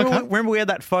 Remember we had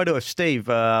that photo of Steve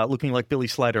looking like Billy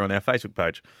Slater on our Facebook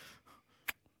page?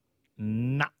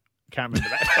 Nah. Can't remember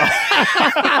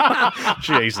that.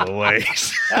 Jeez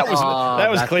Louise. That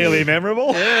was clearly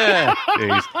memorable. Yeah.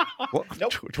 Jeez. Well,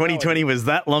 2020 was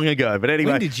that long ago. But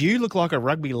anyway. When did you look like a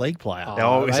rugby league player?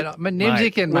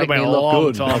 Nimsy can Would have make been me a look long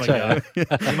good. time ago. You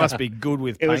must be good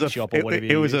with paint shop or whatever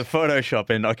It was a Photoshop,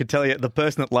 and I could tell you the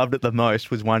person that loved it the most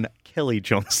was one Kelly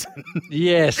Johnson.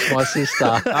 Yes, my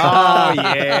sister. Oh,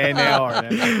 yeah. Now I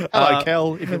remember. Hello,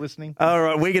 Kel, if you're listening. All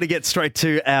right, we're going to get straight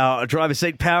to our driver's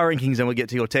seat power rankings, and we'll get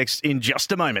to your text in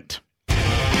just a moment.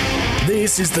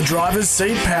 This is the driver's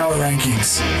seat power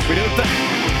rankings.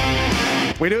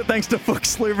 We do it thanks to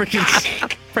Fuchs Lubricants.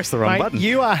 Press the wrong button.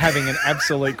 You are having an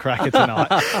absolute cracker tonight.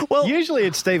 Well, usually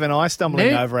it's Steve and I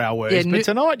stumbling over our words, but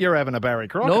tonight you're having a Barry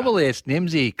Crocker. Normally it's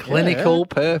Nimsy, clinical,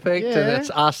 perfect, and it's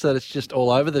us that it's just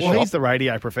all over the shop. He's the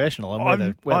radio professional,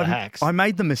 and we're the hacks. I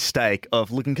made the mistake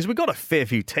of looking, because we got a fair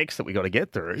few texts that we got to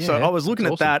get through. So I was looking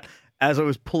at that, as I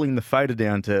was pulling the fader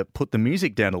down to put the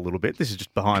music down a little bit, this is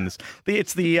just behind this.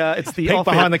 It's the Peek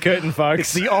behind the curtain, folks.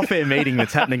 It's the off-air meeting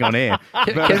that's happening on air.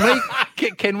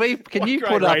 Can you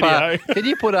put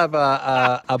up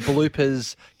a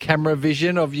bloopers camera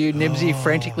vision of you, Nibsy,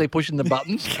 frantically pushing the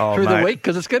buttons through the week?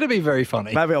 Because it's going to be very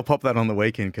funny. Maybe I'll pop that on the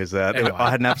weekend because I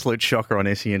had an absolute shocker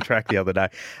on SEN track the other day.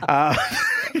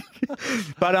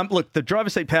 But look, the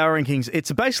driver's seat power rankings,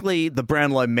 it's basically the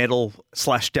Brownlow medal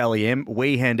 / Dally M.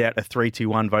 We hand out a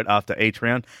 3-2-1 vote after each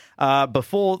round.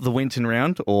 Before the Winton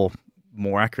round, or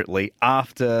more accurately,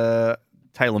 after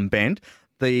Tailem Bend,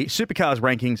 the Supercars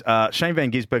rankings are Shane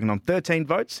Van Gisbergen on 13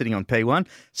 votes, sitting on P1,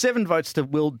 7 votes to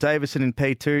Will Davison in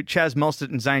P2, Chaz Mostert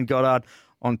and Zane Goddard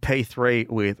on P3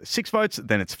 with 6 votes.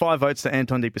 Then it's 5 votes to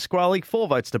Anton De Pasquale, 4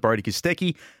 votes to Brodie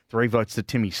Kostecki, 3 votes to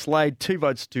Timmy Slade, 2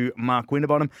 votes to Mark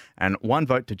Winterbottom, and 1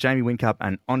 vote to Jamie Whincup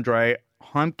and Andre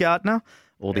Heimgartner,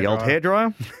 or the old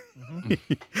hairdryer.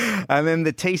 And then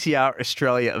the TCR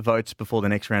Australia votes before the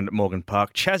next round at Morgan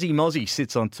Park. Chazzy Mozzie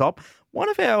sits on top. One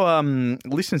of our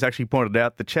listeners actually pointed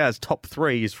out that Chaz, top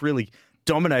 3, is really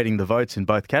dominating the votes in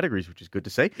both categories, which is good to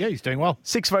see. Yeah, he's doing well.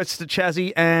 6 votes to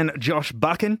Chazzy and Josh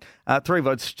Buchan, 3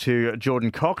 votes to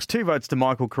Jordan Cox, 2 votes to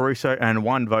Michael Caruso, and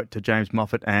 1 vote to James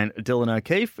Moffat and Dylan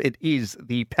O'Keefe. It is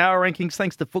the power rankings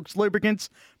thanks to Fuchs Lubricants,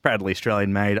 proudly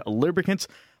Australian-made lubricants.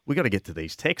 We got to get to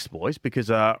these texts, boys, because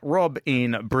Rob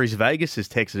in Bris Vegas has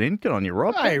texted in. Good on you,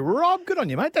 Rob. Hey, Rob, good on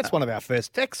you, mate. That's one of our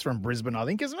first texts from Brisbane, I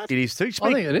think, isn't it? It is too.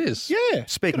 I think it is. Yeah.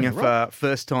 Speaking of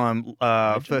first-time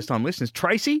listeners,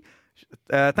 Tracy.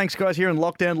 Thanks, guys, here in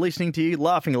lockdown, listening to you,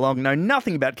 laughing along. Know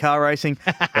nothing about car racing,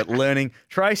 but learning.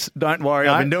 Trace, don't worry.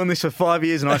 I've been doing this for 5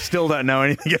 years and I still don't know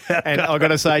anything about And I've got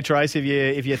to say, Trace, if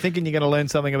you're thinking you're going to learn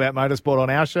something about motorsport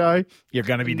on our show, you're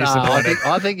going to be disappointed.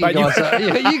 I think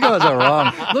you guys are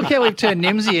wrong. Look how we've turned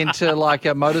Nimsy into like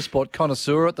a motorsport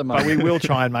connoisseur at the moment. But we will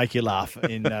try and make you laugh.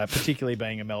 In particularly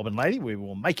being a Melbourne lady, we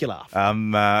will make you laugh.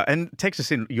 And text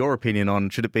us in your opinion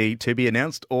on should it be to be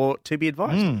announced or to be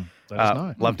advised. Let us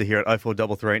know. Love to hear it.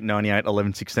 0433 98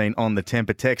 11 16 on the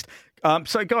temper text.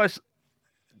 So, guys,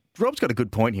 Rob's got a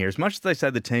good point here. As much as they say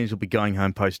the teams will be going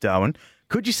home post-Darwin,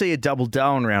 could you see a double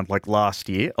Darwin round like last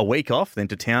year, a week off, then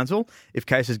to Townsville, if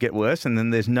cases get worse, and then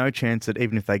there's no chance that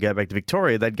even if they go back to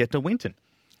Victoria, they'd get to Winton?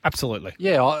 Absolutely.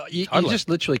 Yeah, you just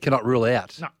literally cannot rule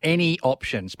out any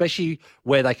option, especially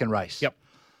where they can race. Yep.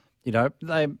 You know,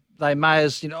 they may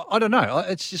as, I don't know.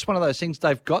 It's just one of those things.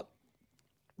 They've got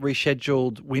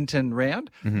rescheduled Winton round,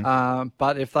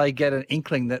 but if they get an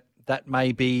inkling that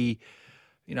may be,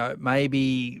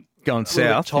 maybe going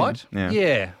south, tight,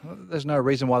 there's no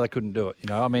reason why they couldn't do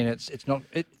it. I mean, it's not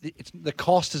the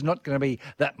cost is not going to be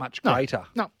that much greater,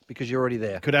 because you're already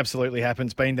there. Could absolutely happen.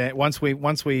 It's been there once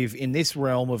we've in this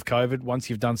realm of COVID. Once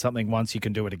you've done something once, you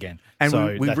can do it again. And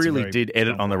so we really did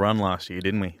edit on the run last year,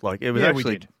 didn't we? Like it was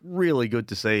actually really good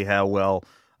to see how well.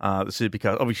 The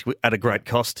Supercars, obviously at a great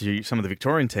cost to some of the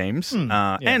Victorian teams and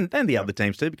the other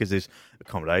teams too, because there's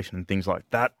accommodation and things like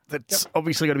that. That's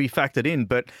obviously got to be factored in.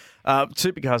 But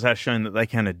Supercars has shown that they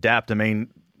can adapt. I mean,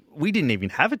 we didn't even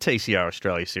have a TCR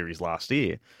Australia series last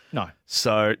year. No.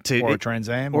 So or a Trans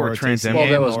Am. Or a Trans Am. Well,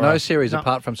 there was no series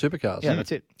apart from Supercars. Yeah,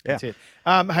 that's it. Yeah. That's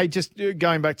it. Hey, just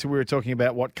going back to we were talking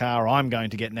about what car I'm going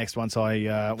to get next once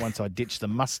I ditch the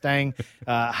Mustang.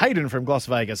 Hayden from Las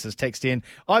Vegas has texted in.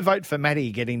 I vote for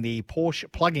Matty getting the Porsche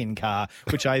plug-in car,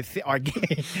 which I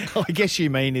guess you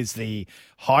mean is the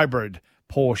hybrid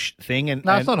Porsche thing.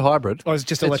 No, it's not hybrid. Oh, it's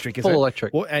just electric, full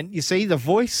electric. Well, and you see the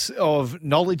voice of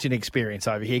knowledge and experience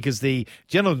over here, because the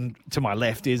gentleman to my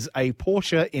left is a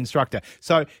Porsche instructor.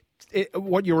 So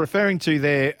what you're referring to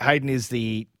there, Hayden, is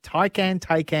the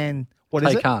Taycan. What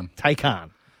is it? Taycan.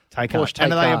 Porsche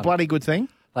And are they a Taycan. bloody good thing?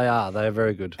 They are. They are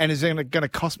very good. And is it going to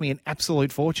cost me an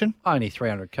absolute fortune? Only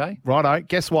 $300K. Righto.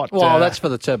 Guess what? Well, that's for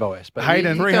the Turbo S. But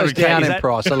Hayden, it goes down in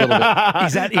price a little bit.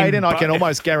 Is that Hayden, I can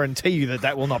almost guarantee you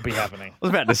that will not be happening. I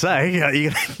was about to say,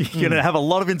 you're going to have a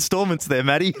lot of instalments there,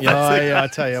 Matty. Yeah, I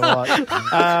tell you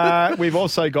what. We've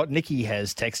also got Nikki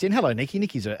has texted in. Hello, Nikki.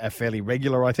 Nikki's a fairly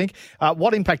regular, I think.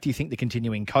 What impact do you think the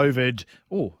continuing COVID...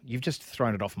 Oh, you've just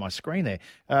thrown it off my screen there.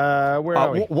 Where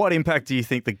are we? What impact do you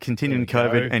think the continuing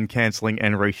COVID and cancelling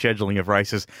and rescheduling of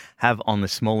races have on the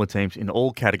smaller teams in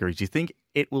all categories? Do you think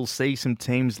it will see some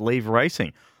teams leave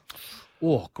racing?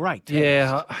 Oh, great.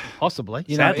 Yeah. Possibly.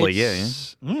 Sadly,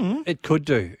 It could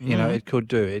do. It could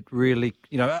do. It really,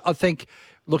 I think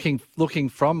looking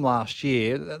from last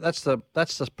year, that's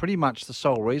pretty much the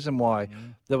sole reason why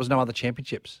there was no other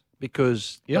championships,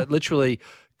 because they literally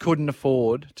couldn't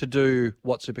afford to do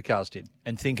what Supercars did.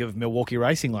 And think of Milwaukee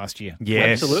Racing last year.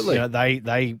 Yes. Absolutely.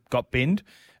 They got binned.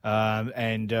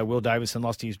 and Will Davison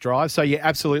lost his drive. So, yeah,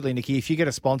 absolutely, Nikki, if you get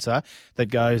a sponsor that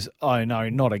goes, oh, no,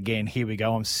 not again, here we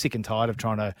go, I'm sick and tired of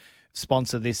trying to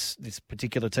sponsor this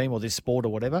particular team or this sport or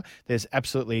whatever, there's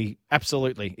absolutely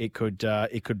it could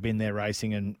bin their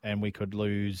racing and we could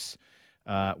lose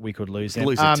them. Lose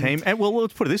a team. And well,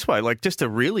 let's put it this way, like just to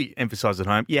really emphasise at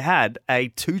home, you had a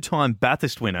 2-time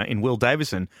Bathurst winner in Will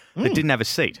Davison that didn't have a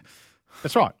seat.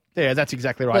 That's right. Yeah, that's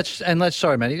exactly right.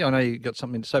 Sorry, Matty, I know you got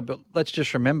something to say, but let's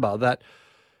just remember that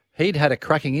he'd had a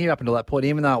cracking year up until that point,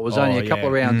 even though it was only a couple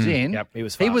of rounds in. Yep, he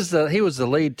was fast. He was the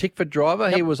lead Tickford driver.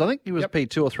 Yep. I think he was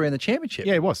P2 or 3 in the championship.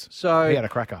 Yeah, he was. So he had a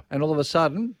cracker. And all of a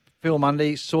sudden, Phil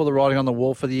Mundy saw the writing on the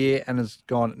wall for the year and has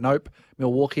gone, nope.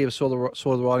 Milwaukee saw the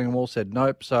writing on the wall, said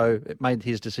nope. So it made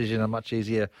his decision a much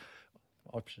easier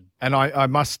option. And I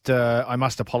must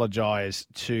apologise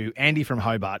to Andy from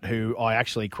Hobart, who I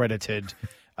actually credited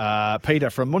Peter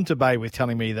from Munter Bay with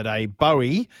telling me that a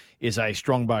Bowie is a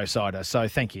strongbow cider. So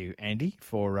thank you, Andy,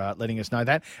 for letting us know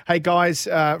that. Hey, guys,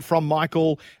 from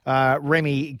Michael,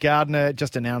 Remy Gardner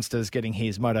just announced as getting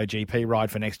his MotoGP ride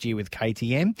for next year with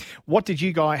KTM.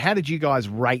 How did you guys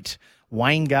rate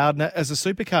Wayne Gardner as a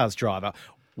supercars driver?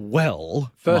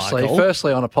 Well,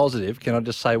 firstly, on a positive, can I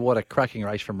just say what a cracking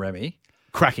race from Remy.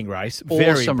 Cracking race.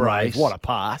 Very awesome brave. race. What a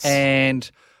pass. And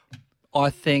I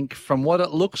think from what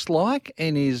it looks like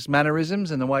in his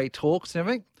mannerisms and the way he talks and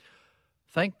everything,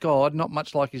 thank God, not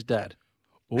much like his dad.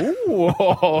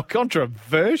 Ooh,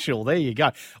 controversial. There you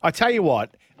go. I tell you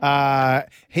what,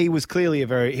 he was clearly a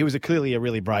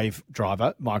really brave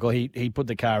driver, Michael. He put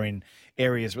the car in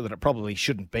areas that it probably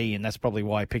shouldn't be, and that's probably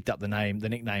why he picked up the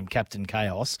nickname Captain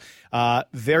Chaos.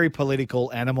 Very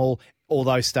political animal,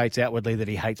 although states outwardly that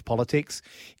he hates politics.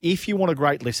 If you want a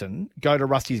great listen, go to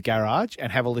Rusty's Garage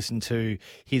and have a listen to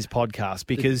his podcast,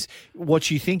 because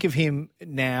what you think of him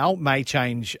now may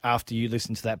change after you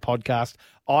listen to that podcast.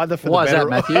 Either for Why the better.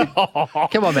 Why is that, Matthew?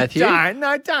 Come on, Matthew.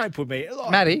 Don't put me.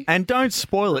 Matty. And don't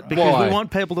spoil it, because we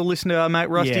want people to listen to our mate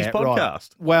Rusty's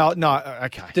podcast. Right. Well, no,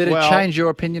 okay. Did it change your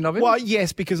opinion of him? Well,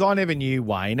 yes, because I never knew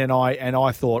Wayne, and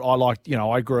I thought I liked,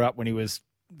 I grew up when he was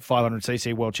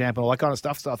 500cc world champion, all that kind of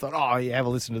stuff. So I thought, oh, yeah, have a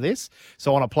listen to this.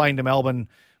 So on a plane to Melbourne,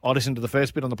 I listened to the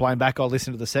first bit. On the plane back, I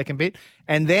listened to the second bit.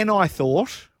 And then I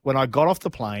thought, when I got off the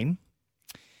plane,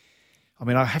 I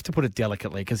mean, I have to put it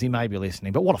delicately because he may be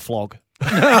listening, but what a flog.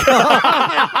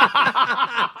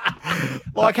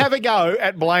 Like, have a go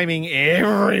at blaming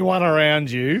everyone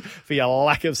around you for your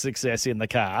lack of success in the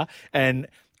car and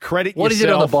credit what yourself. He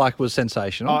did on the bike was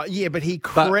sensational. Yeah, but he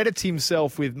credits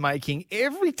himself with making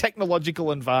every technological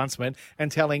advancement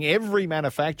and telling every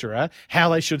manufacturer how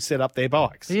they should set up their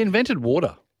bikes. He invented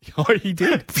water. Oh, he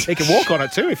did. He can walk on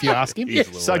it too if you ask him.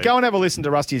 So go and have a listen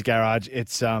to Rusty's Garage.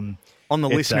 It's on the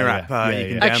listener app.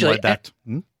 You can download that.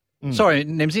 Sorry,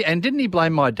 Nimsy, and didn't he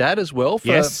blame my dad as well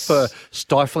for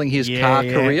stifling his car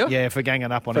career? Yeah, for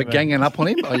ganging up on him. For ganging up on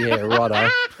him? Oh, yeah, righto.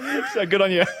 So good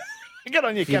on you. Good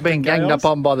on you, You've been ganged up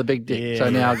on by the big dick,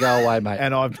 so now go away, mate.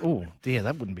 And oh dear,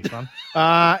 that wouldn't be fun.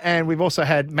 And we've also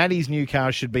had Matty's new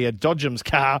car should be a Dodgem's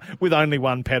car with only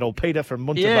one pedal. Peter from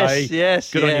Munter Bay.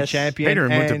 Yes, good on you, champion. Peter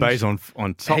and Munter Bay's on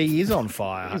top. He is on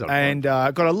fire. And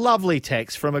got a lovely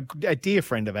text from a dear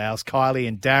friend of ours, Kylie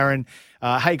and Darren.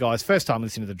 Hey guys, first time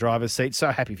listening to the driver's seat. So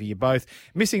happy for you both.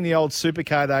 Missing the old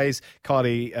supercar days.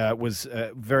 Kylie was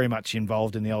very much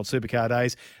involved in the old supercar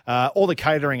days. All the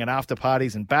catering and after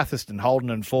parties and Bathurst and Holden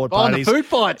and Ford parties. Oh, the food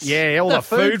fights. Yeah, all the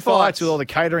food fights with all the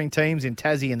catering teams in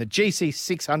Tassie and the GC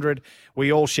 600.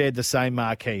 We all shared the same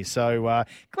marquee. So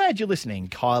glad you're listening,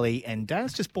 Kylie and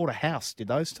Daz. Just bought a house, did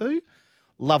those two?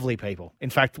 Lovely people. In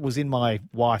fact, was in my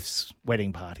wife's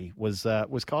wedding party was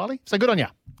Kylie. So good on you.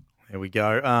 There we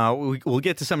go. We'll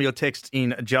get to some of your texts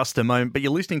in just a moment, but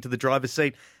you're listening to The Driver's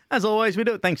Seat. As always, we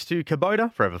do it thanks to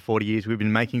Kubota. For over 40 years, we've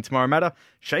been making tomorrow matter,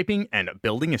 shaping and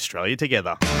building Australia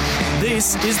together.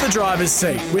 This is The Driver's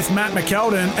Seat with Matt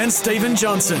McKeldin and Stephen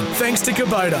Johnson. Thanks to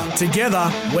Kubota.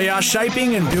 Together, we are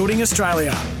shaping and building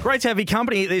Australia. Great to have your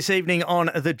company this evening on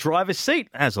The Driver's Seat.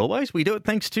 As always, we do it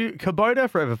thanks to Kubota.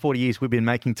 For over 40 years, we've been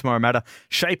making tomorrow matter,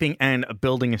 shaping and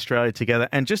building Australia together.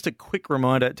 And just a quick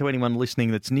reminder to anyone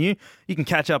listening that's new, you can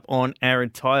catch up on our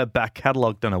entire back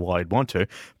catalogue. Don't know why you'd want to,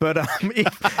 but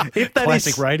if that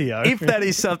Classic is radio. If that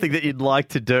is something that you'd like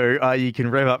to do, you can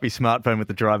rev up your smartphone with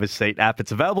the Driver's Seat app.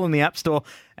 It's available in the App Store,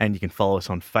 and you can follow us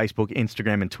on Facebook,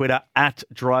 Instagram, and Twitter at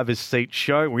Driver's Seat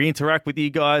Show. We interact with you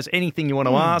guys. Anything you want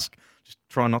to ask, just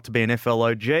try not to be an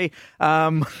FLOG.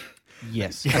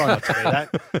 Yes, try not to do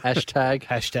that.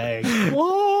 Hashtag.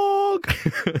 Whoa,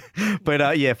 dog.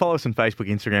 But yeah, follow us on Facebook,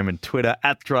 Instagram and Twitter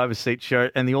at The Driver's Seat Show.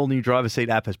 And the all-new Driver's Seat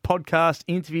app has podcasts,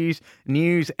 interviews,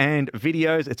 news and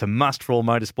videos. It's a must for all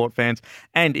motorsport fans.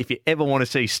 And if you ever want to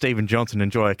see Stephen Johnson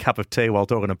enjoy a cup of tea while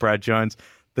talking to Brad Jones,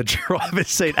 the Driver's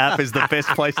Seat app is the best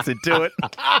place to do it.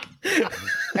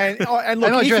 And look, And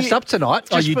I dressed up tonight.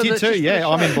 Oh, just you for did the- too, just for the yeah.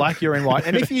 I'm in show. black, you're in white.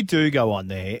 And if you do go on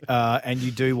there and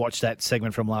you do watch that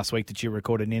segment from last week that you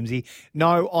recorded, Nimsy,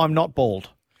 no, I'm not bald.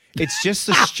 It's just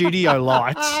the studio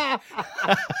lights.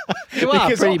 You are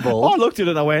Because pretty bald. I looked at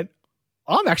it and I went,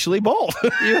 I'm actually bald.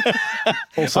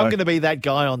 Also, I'm going to be that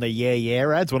guy on the yeah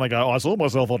ads when I go, I saw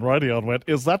myself on radio and went,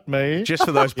 is that me? just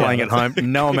for those playing at home,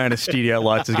 no amount of studio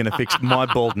lights is going to fix my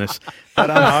baldness. But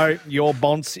No, your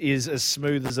bonce is as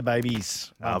smooth as a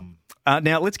baby's.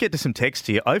 now let's get to some text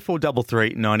here.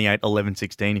 0433 98 11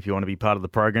 16 if you want to be part of the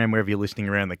program wherever you're listening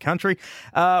around the country.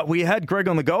 We had Greg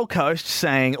on the Gold Coast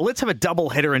saying, let's have a double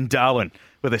header in Darwin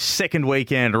with a second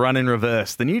weekend run in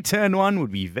reverse. The new turn one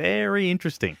would be very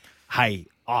interesting. Hey,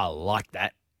 I like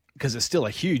that because it's still a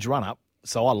huge run-up,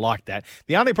 so I like that.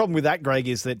 The only problem with that, Greg,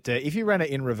 is that if you ran it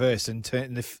in reverse and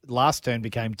the last turn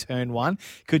became turn one,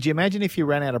 could you imagine if you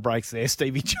ran out of brakes there,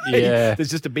 Stevie J? Yeah. There's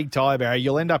just a big tyre barrier.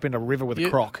 You'll end up in a river with a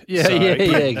croc. yeah,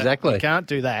 exactly. You can't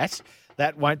do that.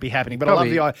 That won't be happening. But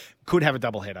Probably- I love could have a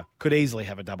double header. Could easily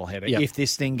have a double header. Yep. If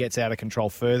this thing gets out of control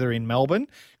further in Melbourne,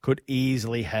 could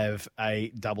easily have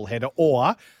a double header.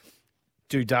 Or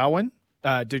do Darwin.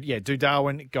 Do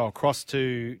Darwin, go across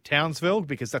to Townsville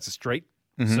because that's a street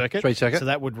circuit. Street circuit. So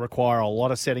that would require a lot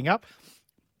of setting up.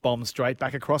 Bomb straight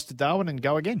back across to Darwin and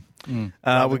go again.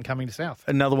 Rather than coming to South.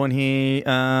 Another one here.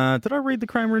 Did I read the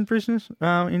Kramer in Brisbane?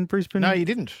 No, you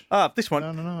didn't. This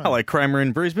one. No. Hello, Kramer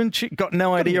in Brisbane. Got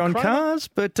no idea on Kramer. cars,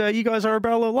 but you guys are a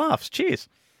barrel of laughs. Cheers.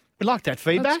 We like that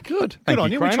feedback. That's good. Good Thank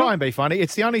on you, you. We Kramer. try and be funny.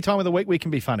 It's the only time of the week we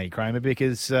can be funny, Kramer,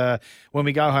 because when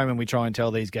we go home and we try and tell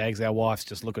these gags, our wives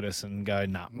just look at us and go,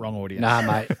 nah, wrong audience. Nah,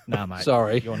 mate. Nah, mate.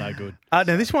 Sorry. You're no good. Now,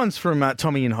 this one's from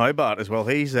Tommy in Hobart as well.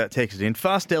 He's texted in.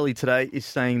 Fast Deli today is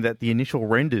saying that the initial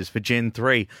renders for Gen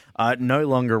 3 are no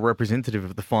longer representative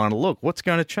of the final look. What's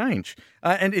going to change?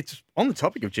 And it's on the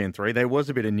topic of Gen 3. There was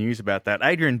a bit of news about that.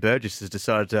 Adrian Burgess has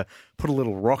decided to put a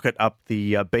little rocket up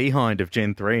the behind of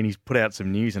Gen 3, and he's put out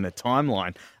some news and a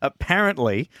timeline.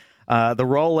 Apparently, the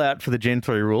rollout for the Gen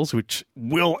 3 rules, which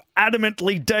will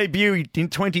adamantly debut in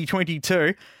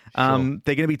 2022, they're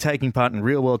going to be taking part in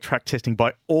real-world track testing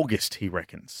by August, he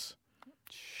reckons.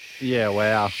 Yeah,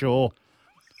 wow. Sure.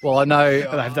 Well, I know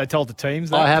Have they told the teams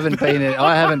that? I haven't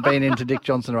been into Dick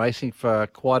Johnson Racing for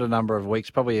quite a number of weeks,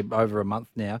 probably over a month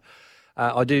now.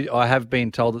 I have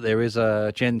been told that there is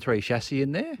a Gen 3 chassis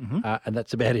in there, and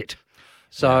that's about it.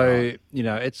 So,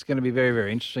 it's going to be very,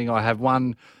 very interesting. I have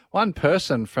one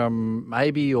person from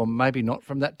maybe or maybe not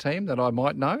from that team that I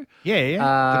might know.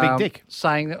 Yeah. The Big Dick.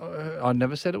 Saying that I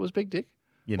never said it was Big Dick.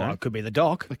 Well, it could be the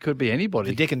Doc. It could be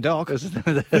anybody. The Dick and Doc.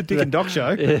 the The Dick and Doc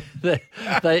show.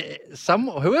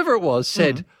 Whoever it was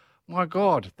said, "My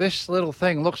God, this little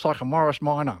thing looks like a Morris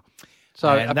Minor." So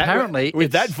And that- apparently,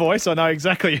 with it's- that voice, I know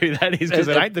exactly who that is because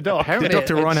it ain't the Doc. apparently Did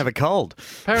Dr. Ryan it's- have a cold?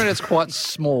 Apparently, it's quite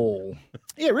small.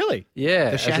 Yeah, really. Yeah,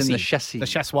 The as in chassis. the chassis. The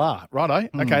chassoir. Righto.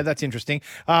 Okay, that's interesting.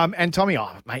 And Tommy,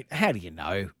 mate, how do you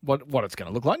know what it's going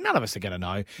to look like? None of us are going to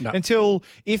know until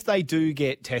if they do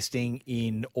get testing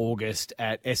in August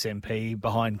at SMP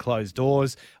behind closed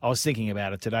doors. I was thinking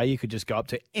about it today. You could just go up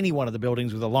to any one of the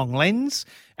buildings with a long lens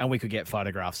and we could get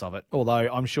photographs of it. Although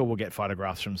I'm sure we'll get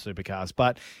photographs from supercars.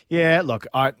 But yeah, look,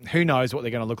 who knows what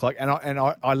they're going to look like. And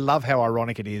I love how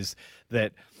ironic it is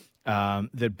that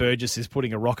that Burgess is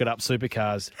putting a rocket up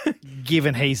supercars,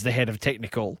 given he's the head of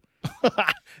technical.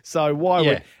 So why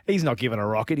would he's not giving a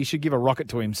rocket? He should give a rocket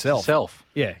to himself.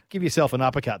 Yeah, give yourself an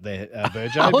uppercut there,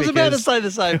 Burjo. I was about to say the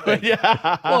same thing.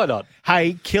 Why not?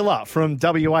 Hey, Killer from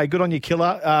WA, good on you,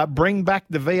 Killer. Bring back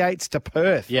the V8s to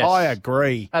Perth. Yes. I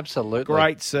agree. Absolutely.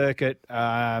 Great circuit.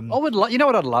 I would. You know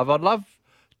what I'd love? I'd love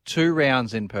 2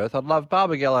 rounds in Perth. I'd love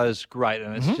Barbagallo's great,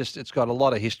 and it's got a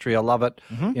lot of history. I love it,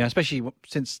 especially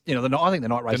since I think the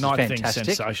night race is night thing's fantastic.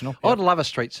 sensational. I'd love a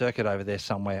street circuit over there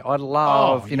somewhere. I'd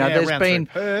love, there's around been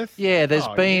through Perth. there's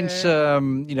been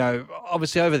some,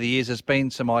 obviously over the years there's been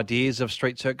some ideas of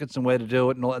street circuits and where to do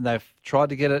it, and they've tried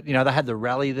to get it. They had the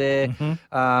rally there,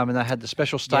 and they had the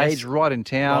special stage right in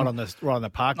town, right on the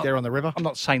park there on the river. I'm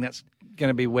not saying that's going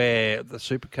to be where the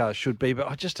supercars should be,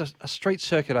 but just a street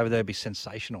circuit over there would be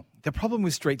sensational. The problem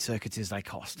with street circuits is they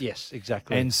cost. Yes,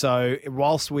 exactly. And so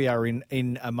whilst we are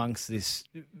in amongst this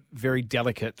very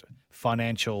delicate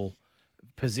financial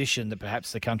position that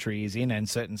perhaps the country is in and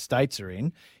certain states are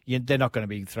in, they're not going to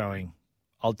be throwing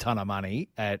a ton of money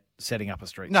at setting up a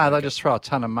street circuit. They just throw a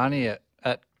ton of money at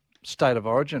State of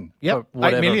Origin. Yep, For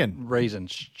whatever 8 million. reason.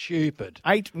 Stupid.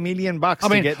 $8 million I to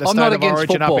mean, get the I'm State not of against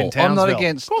Origin football. up in Townsville. I'm not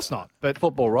against Of course not. But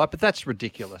football, right? But that's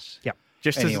ridiculous. Yep.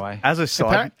 Just Anyway. as a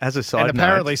side and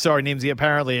apparently, sorry, Nimsy,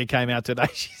 apparently it came out today.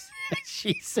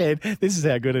 She said, this is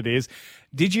how good it is.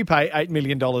 Did you pay $8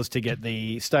 million to get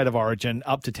the State of Origin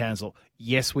up to Townsville?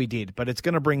 Yes, we did. But it's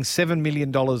going to bring $7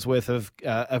 million worth of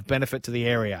benefit to the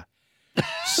area.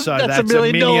 So that's a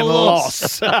 $1 million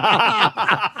loss.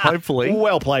 hopefully,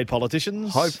 well played,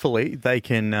 politicians. Hopefully, they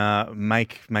can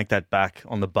make that back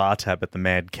on the bar tab at the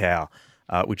Mad Cow,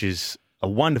 which is a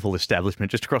wonderful establishment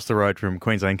just across the road from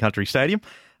Queensland Country Stadium,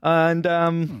 and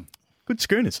good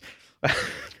schooners.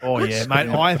 Oh yeah, mate.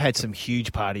 I've had some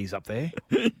huge parties up there.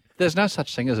 There's no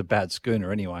such thing as a bad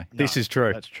schooner anyway. This is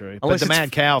true. That's true. Unless but the it's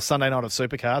Mad Cow Sunday night of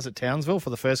Supercars at Townsville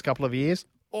for the first couple of years.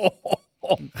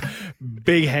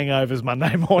 Big hangovers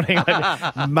Monday morning.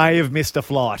 May have missed a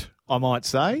flight, I might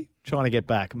say. Trying to get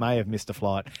back. May have missed a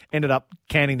flight. Ended up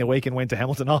canning the week and went to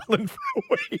Hamilton Island for a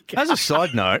week. As a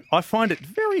side note, I find it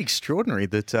very extraordinary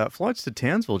that flights to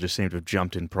Townsville just seem to have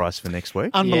jumped in price for next week.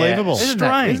 Unbelievable.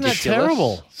 Yeah. Isn't that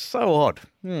terrible? So odd.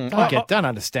 Don't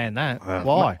understand that.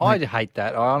 Why? I hate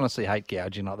that. I honestly hate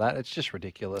gouging like that. It's just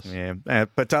ridiculous. Yeah,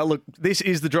 but look, this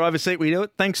is the driver's seat. We do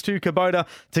it thanks to Kubota.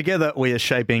 Together, we are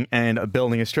shaping and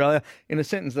building Australia. In a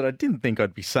sentence that I didn't think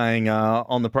I'd be saying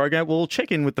on the program, we'll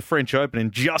check in with the French Open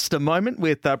in just a moment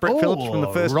with Brett Phillips from the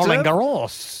first Roland serve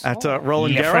Garros. at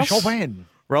Roland Le French Garros. Open.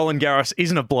 Roland Garros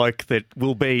isn't a bloke that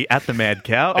will be at the Mad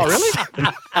Cow. Oh, really?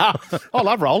 I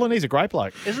love Roland. He's a great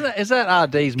bloke. Is that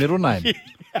RD's middle name?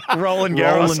 Roland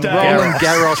Garros. Roland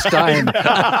Garros Dane.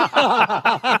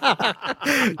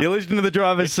 You're listening to the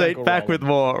driver's seat. Back with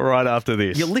more right after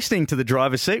this. You're listening to the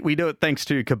driver's seat. We do it thanks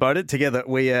to Kubota. Together,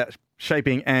 we are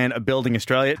shaping and building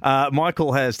Australia.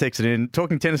 Michael has texted in,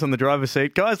 talking tennis on the driver's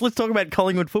seat. Guys, let's talk about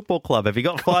Collingwood Football Club. Have you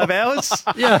got 5 hours?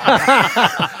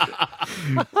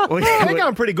 They're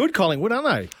going pretty good, Collingwood, aren't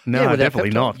they? No, Yeah,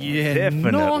 definitely not. Yeah,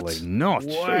 Definitely not.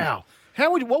 Wow.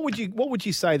 What would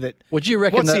you say that? Would you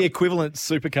reckon What's that- the equivalent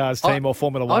Supercars team or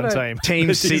Formula One don't- team? Team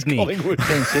that is Sydney. Collingwood?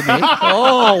 Team Sydney.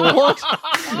 Oh, what?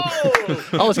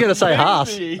 I was going to say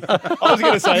Haas. I was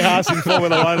going to say Haas in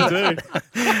Formula One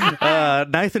too.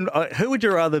 Nathan, who would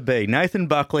you rather be? Nathan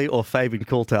Buckley or Fabian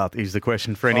Coulthard is the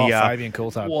question for any... Fabian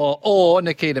Coulthard. Or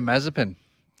Nikita Mazepin.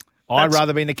 I'd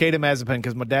rather be Nikita Mazepin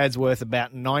because my dad's worth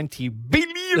about $90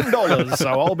 billion, so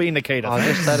I'll be Nikita. I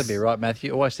guess that'd be right,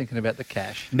 Matthew. Always thinking about the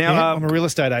cash. Now, Yeah, I'm a real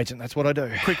estate agent. That's what I do.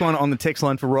 quick one on the text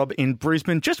line for Rob in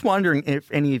Brisbane. Just wondering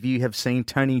if any of you have seen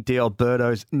Tony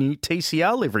D'Alberto's new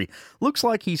TCR livery. Looks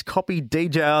like he's copied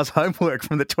DJR's homework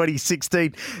from the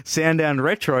 2016 Sandown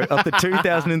Retro of the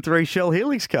 2003 Shell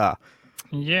Helix car.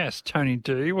 Yes, Tony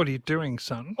D. What are you doing,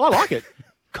 son? I like it.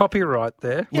 Copyright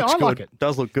there. Yeah, Looks I like good. it.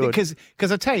 Does look good.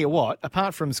 Because I tell you what,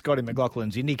 apart from Scotty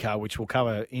McLaughlin's IndyCar, which we'll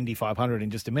cover Indy 500 in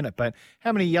just a minute, but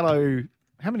how many yellow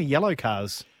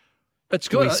cars? It's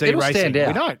Do we good. see It'll racing? stand out.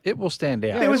 We don't. It will stand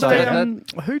out. There was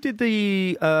So who did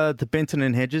the Benton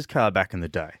and Hedges car back in the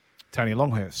day? Tony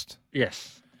Longhurst.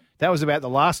 yes. That was about the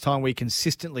last time we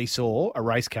consistently saw a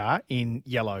race car in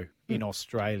yellow in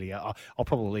Australia. I'll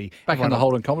probably Back in the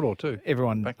Holden Commodore too.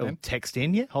 everyone back will then. text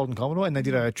in, yeah, Holden Commodore, and they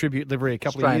did a tribute livery a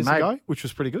couple of Australian years made. ago, which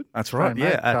was pretty good. That's right.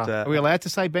 Australian Yeah. made car. Are we allowed to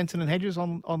say Benton and Hedges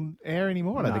on air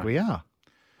anymore? I don't think we are.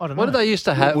 I don't know. What did they used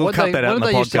to have? We'll what cut they, that out what in did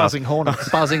the they used to- podcast. Buzzing Hornets.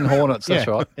 Buzzing Hornets, that's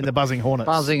Yeah, right. in the Buzzing Hornets.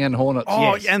 Buzzing and Hornets.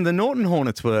 Oh, Yes. and the Norton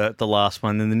Hornets were the last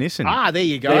one, then the Nissan. There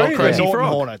you go. The Crazy Norton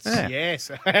Frog. Hornets. Yeah. Yes.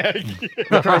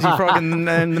 The Crazy Frog and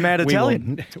the Mad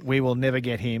Italian. We will never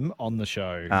get him on the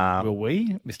show, will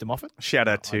we, Mr. Moffat? Shout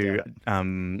out to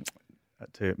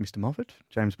Mr. Moffat,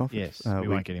 James Moffat. Yes, we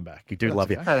won't get him back. We do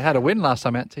love you. Had a win last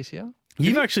time out at TCR.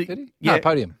 You've actually, Did he? yeah, No,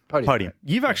 podium.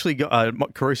 You've actually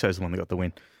got Caruso's the one that got the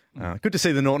win. Good to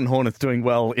see the Norton Hornets doing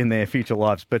well in their future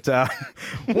lives. But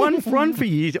one for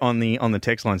you on the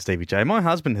text line, Stevie J. My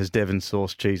husband has Devon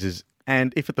sauce cheeses,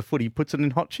 and if at the footy, puts it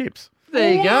in hot chips.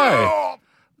 There you go.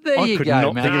 There I you could go,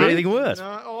 not think of man. anything worse.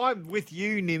 No, I'm with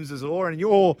you, Nims Azor, and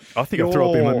you're. I think I'll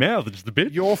throw up in my mouth just a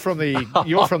bit. You're from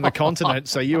the continent,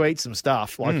 so you eat some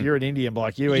stuff. Like you're an Indian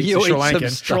bloke, you eat You Sri eat some Lankan.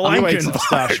 stuff. You eat some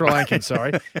stuff. Sri Lankan,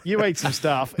 sorry. You eat some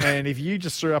stuff, and if you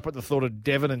just threw up at the thought of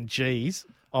Devon and cheese,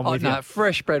 I'm Oh, with no, you.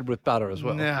 fresh bread with butter as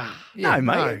well. Nah, No, mate.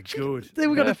 no, good. Then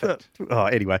we got to. Oh,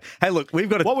 anyway. Hey, look, we've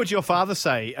got What would your father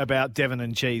say about Devon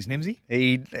and cheese, Nimsy?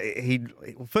 He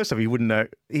first of all, he wouldn't know.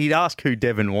 He'd ask who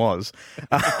Devon was.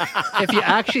 If you're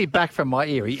actually back from my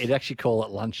ear, he'd actually call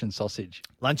it luncheon sausage.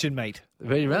 Luncheon meat.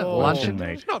 Very right. Luncheon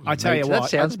meat. I tell you That what,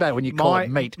 sounds bad when you call it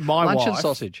meat. Luncheon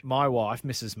sausage. My wife,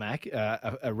 Mrs. Mack,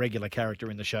 a regular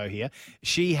character in the show here,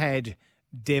 she had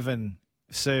Devon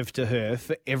served to her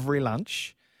for every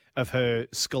lunch of her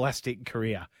scholastic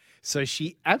career. So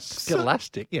she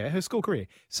Scholastic? Yeah, her school career.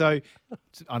 So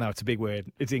I know it's a big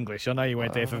word. It's English. I know you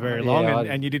weren't there for very long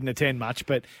and you didn't attend much.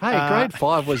 But Hey, grade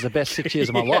 5 was the best 6 years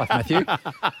of my life, Matthew.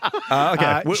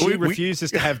 Okay. She refuses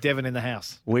to have Devon in the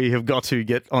house. We have got to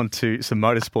get onto some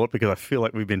motorsport because I feel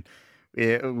like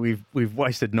we've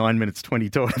wasted 9 minutes 20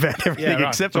 talking about everything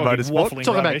except for motorsport.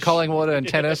 Talking about Collingwood and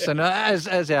tennis, and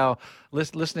as our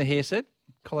listener here said,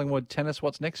 Collingwood tennis.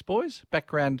 What's next, boys?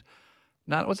 Background.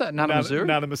 What's that? Nana Missouri?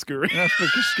 Nana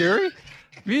Muscuri.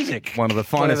 Music. One of the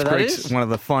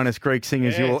finest Greek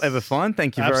singers you will ever find.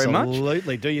 Thank you very much.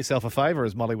 Absolutely. Do yourself a favour,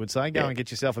 as Molly would say. Go and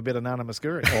get yourself a bit of Nana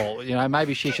Muscuri. Or,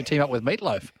 maybe she should team up with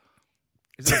Meatloaf.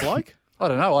 Is it a bloke? I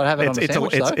don't know. I'd have it on a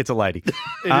sandwich, though. It's a lady. It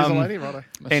is a lady, right?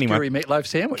 Anyway. Meatloaf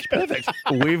sandwich. Perfect.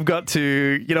 We've got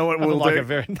to, you know what we'll do?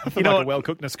 A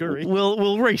well-cooked Nascuri.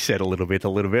 We'll reset a little bit.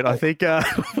 I think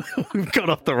we've got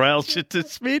off the rails just a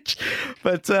smidge.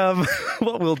 But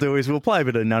what we'll do is we'll play a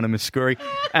bit of Anonymous Scurry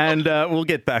and we'll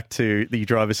get back to the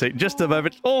driver's seat in just a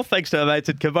moment. All thanks to our mates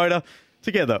at Kubota.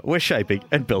 Together, we're shaping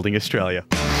and building Australia.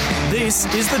 This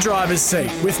is the driver's seat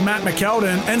with Matt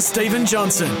McKeldin and Stephen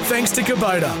Johnson. Thanks to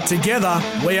Kubota. Together,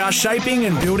 we are shaping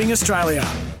and building Australia.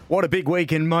 What a big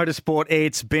week in motorsport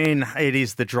it's been. It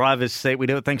is the driver's seat. We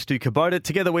do it thanks to Kubota.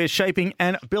 Together, we're shaping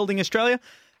and building Australia.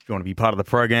 If you want to be part of the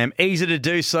program, easy to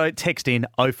do so. Text in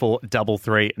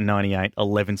 0433 98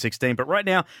 11 16. But right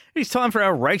now, it is time for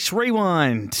our race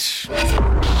rewind.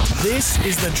 This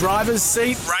is the driver's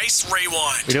seat. Race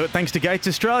Rewind. We do it thanks to Gates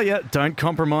Australia. Don't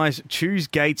compromise. Choose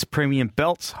Gates premium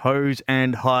belts, hose,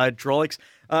 and hydraulics.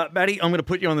 Matty, I'm going to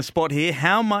put you on the spot here.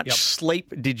 How much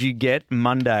sleep did you get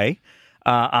Monday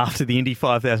after the Indy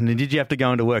 5000? And did you have to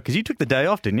go into work? Because you took the day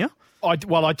off, didn't you? I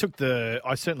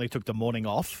certainly took the morning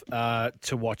off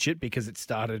to watch it because it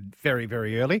started very,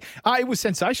 very early. It was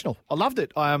sensational. I loved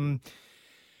it.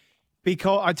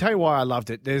 Because I tell you why I loved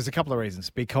it. There's a couple of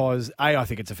reasons. Because I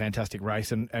think it's a fantastic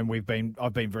race, and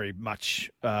I've been very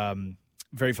much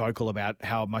very vocal about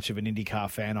how much of an IndyCar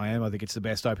fan I am. I think it's the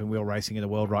best open wheel racing in the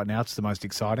world right now. It's the most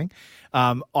exciting.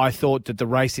 I thought that the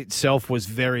race itself was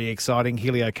very exciting.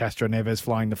 Helio Castroneves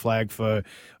flying the flag for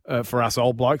us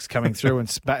old blokes coming through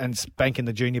and spanking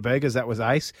the junior burgers. That was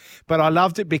ace. But I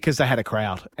loved it because they had a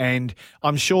crowd. And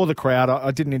I'm sure the crowd,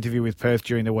 I did an interview with Perth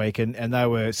during the week and they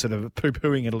were sort of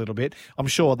poo-pooing it a little bit. I'm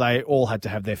sure they all had to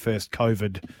have their first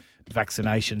COVID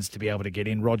vaccinations to be able to get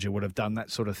in. Roger would have done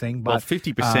that sort of thing. But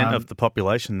 50% of the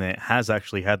population there has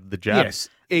actually had the jab. Yes,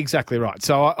 exactly right.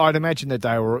 So I'd imagine that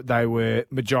they were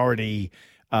majority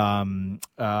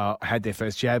had their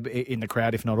first jab in the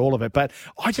crowd, if not all of it. But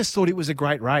I just thought it was a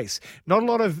great race. Not a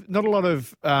lot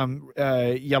of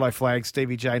yellow flags,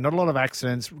 Stevie J. Not a lot of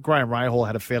accidents. Graham Rahal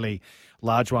had a fairly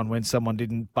large one when someone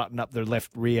didn't button up the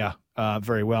left rear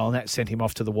very well, and that sent him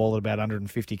off to the wall at about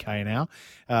 150k an hour.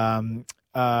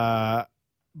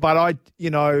 But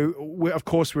of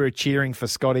course, we were cheering for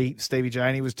Stevie J,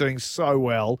 and he was doing so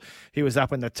well. He was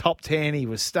up in the top 10. He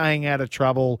was staying out of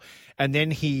trouble. And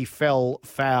then he fell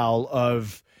foul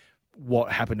of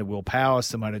what happened to Will Power,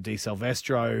 Simona Di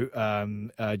Silvestro,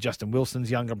 Justin Wilson's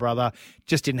younger brother.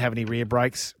 Just didn't have any rear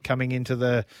brakes coming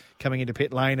into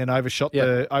pit lane and overshot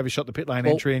the pit lane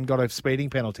entry and got a speeding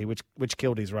penalty, which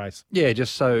killed his race. Yeah,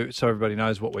 just so everybody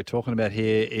knows what we're talking about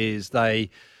here is they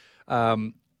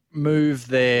move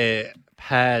their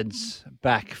pads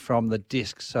back from the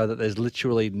disc so that there's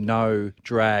literally no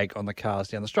drag on the cars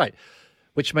down the straight,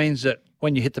 which means that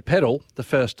when you hit the pedal, the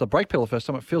brake pedal the first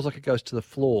time, it feels like it goes to the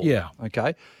floor. Yeah.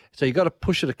 Okay. So you've got to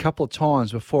push it a couple of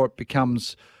times before it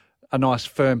becomes a nice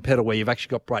firm pedal where you've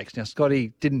actually got brakes. Now,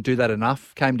 Scotty didn't do that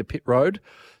enough, came to pit road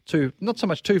not so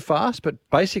much too fast, but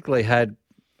basically had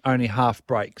only half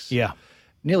brakes. Yeah.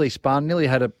 Nearly spun, nearly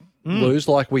had a lose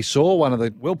like we saw. One of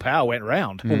the Will Power went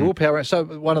round. Well, Will Power. So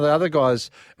one of the other guys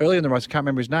earlier in the race, I can't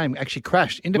remember his name, actually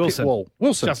crashed into pit wall.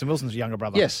 Wilson. Justin Wilson's younger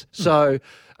brother. Yes. So,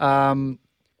 and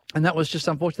that was just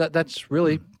unfortunate. That's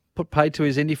really put paid to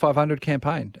his Indy 500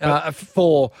 campaign.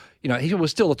 He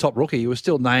was still a top rookie. He was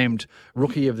still named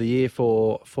Rookie of the Year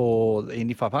for the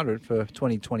Indy 500 for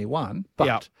 2021.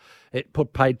 But it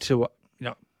put paid to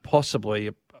possibly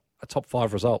a top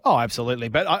 5 result. Oh, absolutely.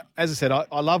 But as I said,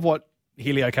 I love what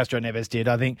Helio Castroneves did.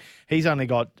 I think he's only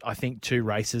got 2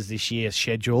 races this year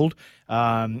scheduled.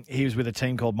 He was with a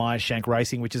team called Myers Shank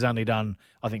Racing, which has only done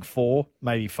 4,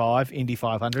 maybe 5 Indy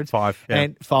 500s. 5, yeah.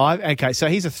 And 5. Okay, so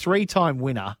he's a 3-time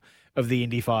winner of the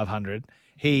Indy 500.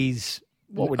 He's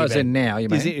what would he be? Now, you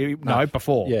mean? No,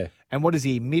 before. Yeah. And what is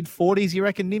he? Mid-40s, you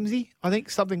reckon, Nimsy? I think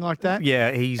something like that.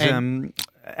 Yeah, he's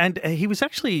And he was an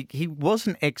he was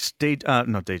an ex-Team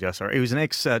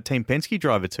Penske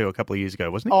driver too a couple of years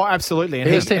ago, wasn't he? Oh, absolutely. And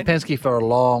He was Team Penske for a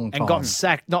long time. and got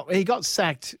sacked. He got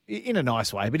sacked in a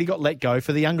nice way, but he got let go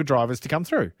for the younger drivers to come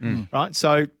through, right?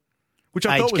 So Which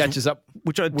I age thought was, catches up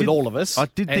with all of us. I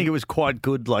did think it was quite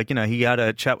good. Like, he had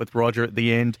a chat with Roger at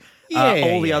the end. Yeah,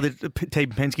 all the other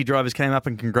Team Penske drivers came up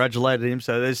and congratulated him.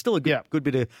 So there's still a good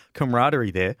bit of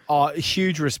camaraderie there. Oh,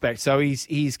 huge respect. So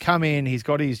he's come in. He's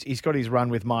got his run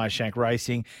with Meyer Shank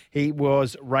Racing. He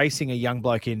was racing a young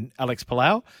bloke in Alex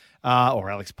Palau. Or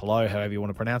Alex Palou, however you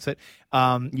want to pronounce it.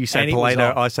 You say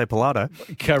Palato, I say Palato.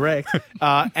 Correct.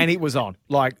 And it was on.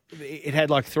 Like, it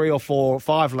had like 3 or 4,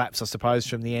 5 laps, I suppose,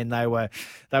 from the end. They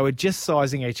were just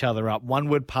sizing each other up. One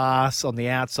would pass on the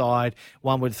outside,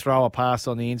 one would throw a pass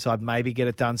on the inside, maybe get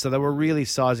it done. So they were really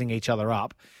sizing each other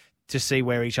up to see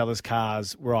where each other's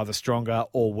cars were either stronger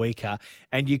or weaker.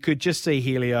 And you could just see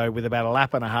Helio with about a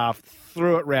lap and a half,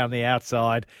 threw it round the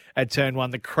outside at turn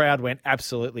 1. The crowd went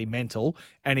absolutely mental,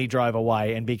 and he drove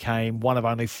away and became one of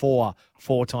only 4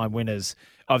 four-time winners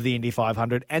of the Indy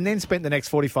 500, and then spent the next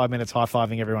 45 minutes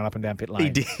high-fiving everyone up and down pit lane. He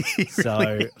did.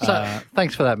 So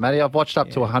thanks for that, Matty. I've watched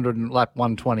up to 100 and lap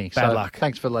 120. Bad luck.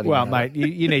 Thanks for letting me know. Well, mate,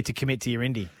 you need to commit to your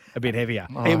Indy a bit heavier.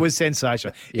 It was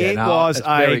sensational. Yeah, it was it's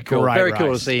a very cool. great Very cool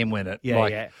to race. see him win it. Yeah,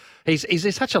 Like, yeah.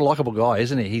 He's such a likable guy,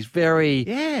 isn't he? He's very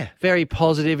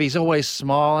positive. He's always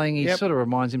smiling. He sort of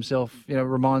reminds himself,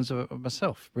 reminds of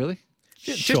myself, really.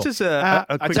 Just as a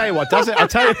I quick... tell you what doesn't. I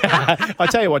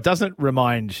tell you what doesn't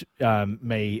remind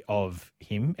me of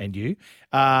him and you.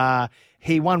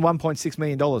 He won $1.6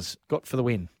 million got for the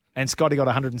win, and Scotty got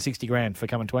 $160,000 for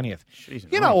coming 20th.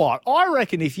 Jeez, you know what? I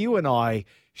reckon if you and I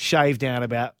shave down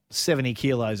about 70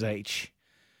 kilos each,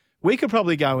 we could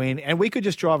probably go in and we could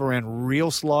just drive around real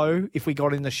slow if we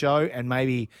got in the show, and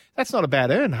maybe that's not a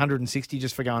bad earn, 160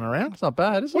 just for going around. It's not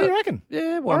bad, is it? What do you reckon?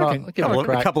 Yeah, why I not? reckon. I'll give it a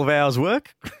crack. A couple of hours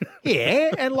work.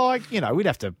 Yeah, and we'd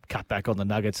have to cut back on the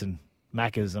nuggets and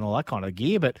Maccas and all that kind of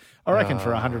gear, but I reckon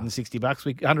for $160,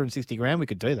 $160,000, we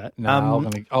could do that. No,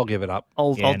 I'll give it up.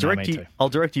 I'll Yeah, no, direct me you. too. I'll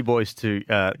direct you boys to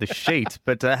the sheet,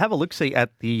 but have a look see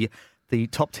at the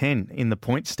top 10 in the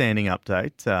point standing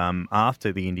update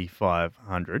after the Indy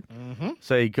 500. Mm-hmm.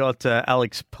 So you got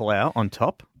Alex Palau on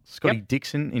top, Scotty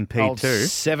Dixon in P2, Old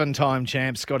 7-time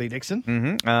champ Scotty Dixon.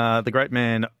 mm-hmm. The great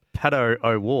man Pato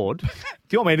O'Ward. Do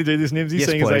you want me to do this, Nimsy, Yes,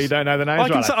 seeing as though please. you don't know the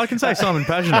names? I can say Simon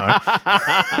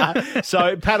Pagenaud.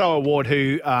 So Pato O'Ward,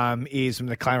 who is from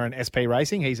the McLaren SP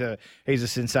Racing, he's a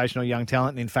sensational young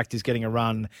talent, and in fact is getting a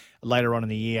run later on in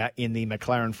the year in the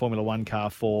McLaren Formula One car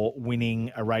for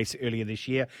winning a race earlier this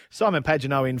year. Simon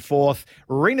Pagenaud in 4th.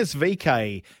 Rinus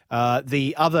VK,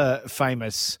 the other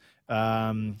famous.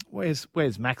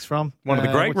 Where's Max from? One of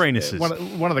the great Renuses.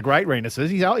 One of the great Renuses.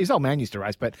 His old man used to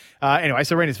race, but anyway,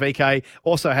 so Rinus VK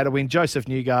also had a win. Joseph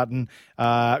Newgarden,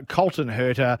 Colton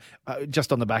Herter,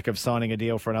 just on the back of signing a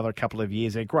deal for another couple of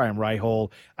years there. Graham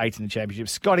Rahal, 8th in the championship.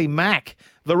 Scotty Mack,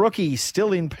 the rookie,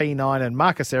 still in P9, and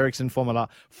Marcus Ericsson, former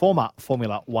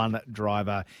Formula One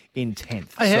driver, in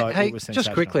 10th. Hey, it was just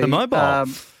sensational. quickly. The mobile.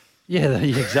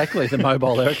 Exactly, the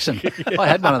mobile Ericsson. I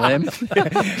had one of them.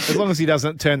 As long as he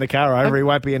doesn't turn the car over, he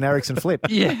won't be an Ericsson flip.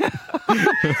 Yeah.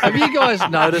 Have you guys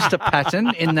noticed a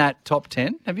pattern in that top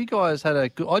 10? Have you guys had a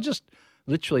good... I just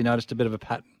literally noticed a bit of a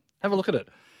pattern. Have a look at it.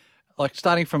 Like,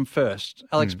 starting from first,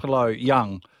 Alex Palou,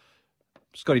 young.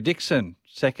 Scotty Dixon,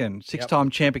 second. 6-time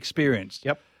champ, experienced.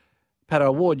 Yep. Pato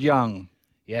O'Ward, young.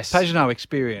 Yes. Pagenaud,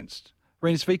 experienced.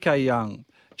 Rinus VK, young.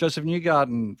 Joseph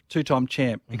Newgarden, 2-time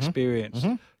champ, experienced.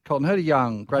 Colton Herter,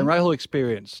 young. Graham Rahal,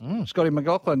 experienced. Scotty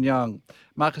McLaughlin, young.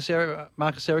 Marcus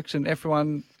Ericsson,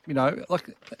 everyone,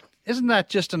 isn't that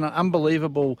just an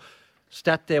unbelievable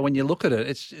stat there when you look at it?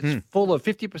 It's full of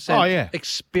 50%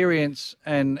 experience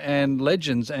and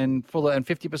legends, and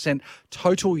 50%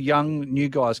 total young new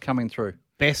guys coming through.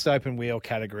 Best open wheel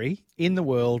category in the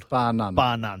world. Bar none.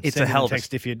 Bar none. It's Send a in hell of a-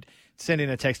 text if you'd send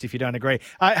in a text if you don't agree.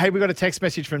 Hey, we got a text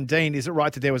message from Dean. Is it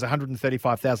right that there was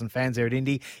 135,000 fans there at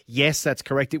Indy? Yes, that's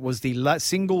correct. It was the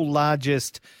single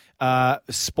largest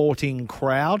sporting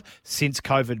crowd since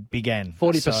COVID began.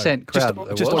 40%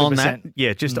 crowd. Just it was. on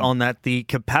that, on that, the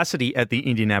capacity at the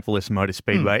Indianapolis Motor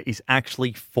Speedway is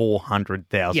actually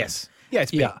 400,000. Yes. Yeah,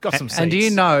 it's big. Got some seats. And do you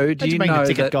know the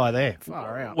ticket that guy there?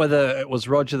 Far out. Whether it was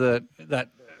Roger that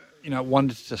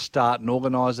wanted to start and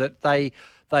organise it, they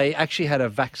actually had a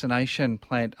vaccination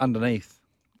plant underneath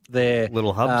there.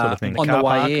 Little hub sort of thing. On The the car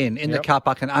park. way in the car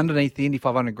park and underneath the Indy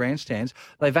 500 grandstands.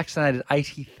 They vaccinated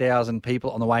 80,000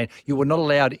 people on the way in. You were not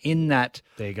allowed in that.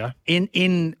 There you go.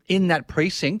 In that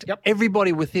precinct. Yep.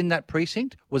 Everybody within that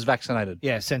precinct was vaccinated.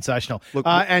 Yeah, sensational.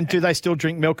 And do they still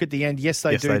drink milk at the end? Yes,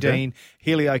 they Yes, do, they do. Dean.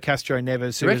 Helio Castro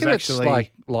Neves, Do who you is reckon actually... it's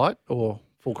like light or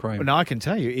full cream? No, I can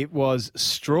tell you, it was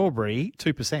strawberry,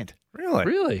 2%. Really?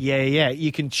 Really? Yeah.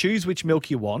 You can choose which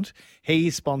milk you want.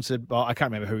 He's sponsored by, I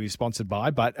can't remember who he's sponsored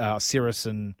by, but Cirrus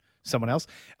and someone else.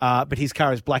 But his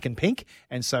car is black and pink,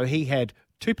 and so he had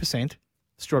 2%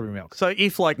 strawberry milk. So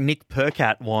if, like, Nick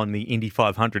Percat won the Indy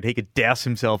 500, he could douse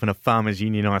himself in a Farmers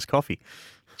Union iced coffee.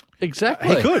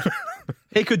 Exactly. He could.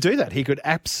 He could do that. He could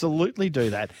absolutely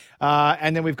do that.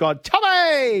 And then we've got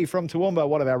Tommy from Toowoomba,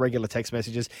 one of our regular text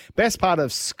messages. Best part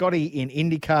of Scotty in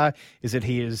IndyCar is that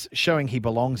he is showing he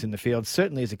belongs in the field.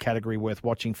 Certainly is a category worth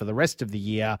watching for the rest of the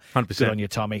year. 100%. Good on you,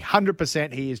 Tommy.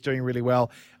 100%. He is doing really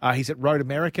well. He's at Road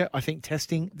America, I think,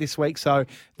 testing this week. So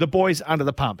the boy's under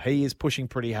the pump. He is pushing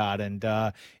pretty hard. And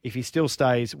if he still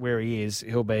stays where he is,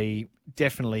 he'll be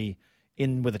definitely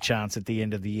in with a chance at the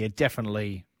end of the year.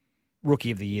 Definitely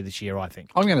Rookie of the Year this year, I think.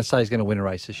 I'm going to say he's going to win a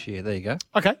race this year. There you go.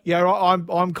 Okay, yeah,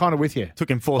 I'm kind of with you. Took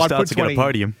him 4 I'd starts put to get a 20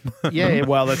 podium. Yeah,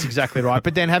 well, that's exactly right.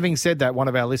 But then having said that, one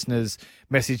of our listeners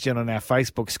messaged in on our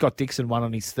Facebook, Scott Dixon won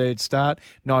on his 3rd start,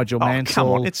 Nigel Mansell.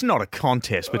 Come on. It's not a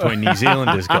contest between New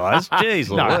Zealanders, guys. Jeez Louise.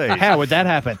 No, how would that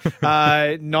happen?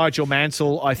 Nigel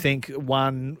Mansell, I think,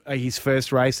 won his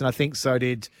first race, and I think so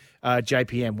did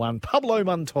JPM, won Pablo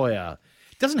Montoya.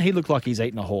 Doesn't he look like he's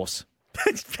eaten a horse?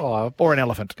 Oh, Or an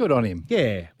elephant? good on him.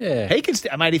 Yeah. Yeah. He can,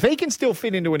 mate, if he can still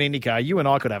fit into an IndyCar, you and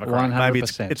I could have a crack. 100%. Maybe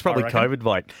it's probably I reckon. COVID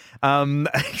vote.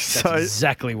 That's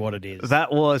exactly what it is.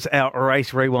 That was our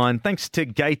race rewind. Thanks to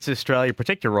Gates Australia.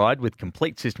 Protect your ride with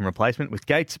complete system replacement with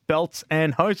Gates belts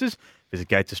and hoses. Visit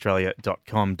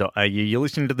gatesaustralia.com.au. You're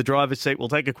listening to The Driver's Seat. We'll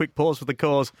take a quick pause for the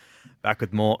cause. Back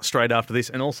with more straight after this.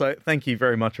 And also, thank you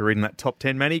very much for reading that top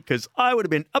 10, Manny, because I would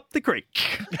have been up the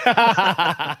creek.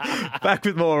 Back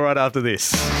with more right after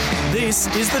this. This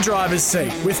is The Driver's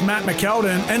Seat with Matt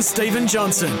McKeldin and Stephen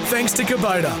Johnson. Thanks to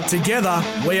Kubota. Together,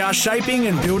 we are shaping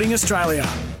and building Australia.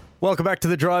 Welcome back to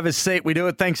The Driver's Seat. We do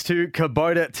it thanks to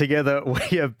Kubota. Together,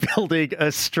 we are building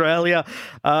Australia.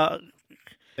 How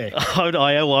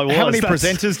many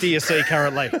presenters do you see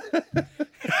currently?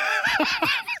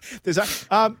 There's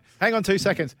hang on 2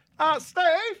 seconds. Steve,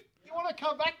 you want to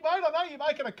come back, mate? I know you're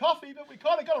making a coffee, but we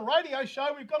kind of got a radio show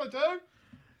we've got to do.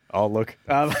 Oh, look.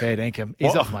 Fair dinkum.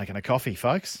 He's off making a coffee,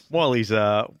 folks. While Steve's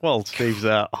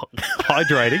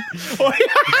hydrating.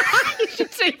 You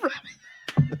should see him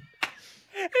running.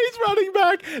 He's running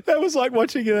back. That was like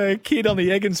watching a kid on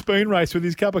the egg and spoon race with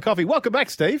his cup of coffee. Welcome back,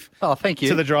 Steve. Oh, thank you.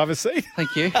 To the driver's seat.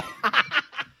 Thank you.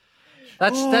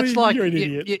 That's like you're an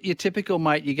idiot. your typical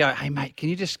mate. You go, hey, mate, can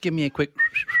you just give me a quick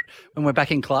when we're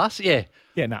back in class? Yeah.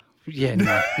 Yeah, no. Yeah,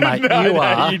 no, mate,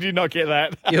 No, you do not get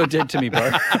that. You're dead to me, bro.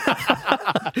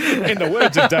 In the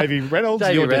words of Davey Reynolds.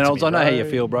 Davey you're dead to Reynolds, me, I know how bro. you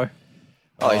feel, bro.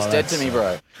 Oh, he's dead to me,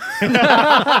 bro.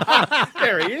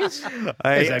 There he is.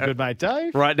 There's our good mate,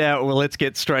 Dave. Right now, well, let's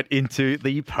get straight into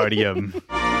the podium.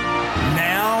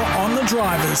 Now on the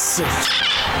driver's seat,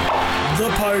 the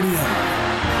podium.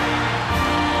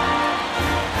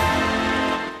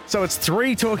 So it's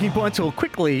 3 talking points we'll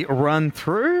quickly run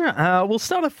through. We'll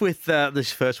start off with this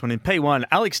first one in P1.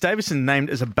 Alex Davison named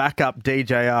as a backup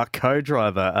DJR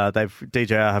co-driver.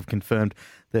 DJR have confirmed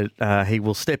that he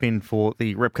will step in for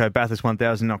the Repco Bathurst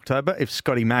 1000 in October if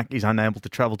Scotty Mack is unable to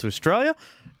travel to Australia.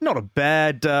 Not a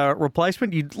bad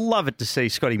replacement. You'd love it to see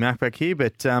Scotty Mack back here,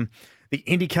 but the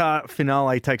IndyCar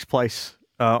finale takes place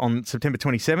on September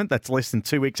 27th. That's less than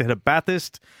 2 weeks ahead of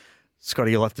Bathurst.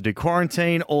 Scotty, you'll have to do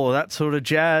quarantine, all of that sort of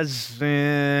jazz.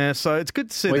 So it's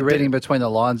good to see. We're reading between the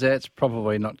lines there. It's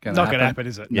probably not going to happen. Not going to happen,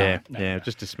 is it? Yeah,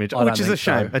 just a smidge. I Which don't is a think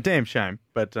shame, so. a damn shame.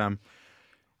 But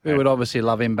we would obviously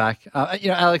love him back.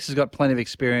 Alex has got plenty of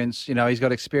experience. He's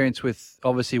got experience with,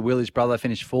 obviously, Willie's brother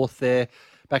finished 4th there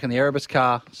back in the Erebus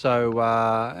car. So,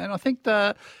 and I think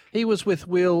he was with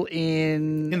Will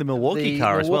in the Milwaukee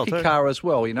car as well, too. Yes,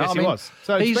 he was.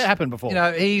 So it's happened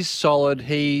before. He's solid.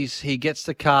 He gets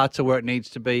the car to where it needs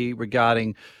to be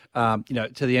regarding,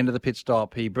 to the end of the pit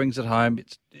stop. He brings it home.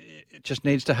 It just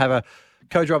needs to have a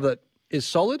co-driver that is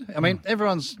solid. I mean,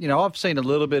 everyone's, I've seen a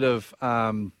little bit of,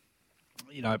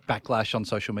 backlash on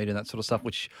social media and that sort of stuff,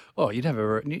 which, you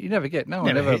never get. No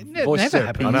one ever voices their I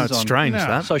know, opinions it's on strange,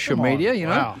 that. social media,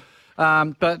 Wow.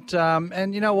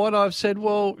 And you know what? I've said,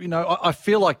 I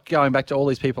feel like going back to all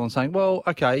these people and saying, well,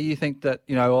 okay, you think that,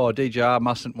 DJR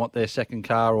mustn't want their second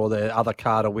car or their other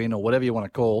car to win or whatever you want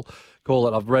to call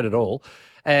it. I've read it all.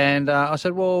 And I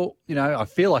said, well, I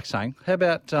feel like saying, how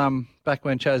about back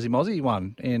when Chazzy Mozzie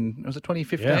won was it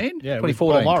 2015? Yeah,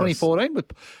 2014. 2014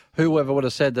 with whoever would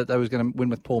have said that they was going to win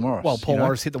with Paul Morris. Well, Paul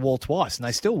Morris hit the wall twice and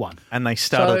they still won. And they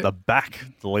started at the back,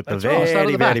 the That's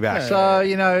very back. So,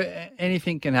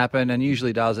 anything can happen and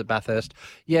usually does at Bathurst.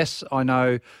 Yes, I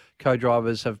know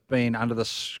co-drivers have been under the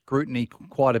scrutiny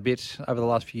quite a bit over the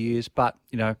last few years, but,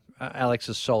 Alex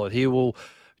is solid. He will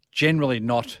generally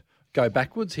not go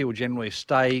backwards. He will generally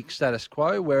stay status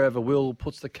quo wherever Will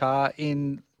puts the car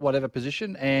in whatever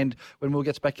position. And when Will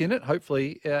gets back in it,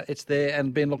 hopefully it's there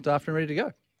and being looked after and ready to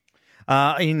go.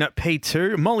 In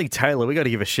P2, Molly Taylor, we got to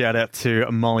give a shout out to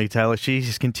Molly Taylor.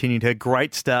 She's continued her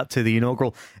great start to the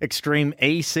inaugural Extreme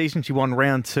E season. She won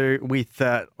round 2 with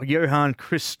Johan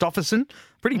Kristoffersen.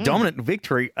 Pretty dominant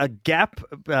victory, a gap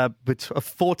of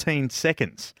 14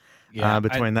 seconds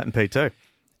between that and P2.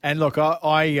 And look,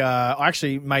 I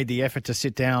actually made the effort to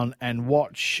sit down and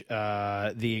watch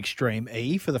the Extreme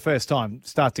E for the first time,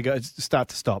 start to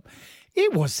stop.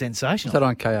 It was sensational. Was that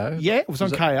on KO? Yeah, it was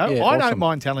on KO. Yeah, I awesome. don't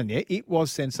mind telling you, it was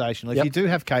sensational. If you do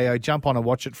have KO, jump on and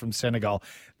watch it from Senegal.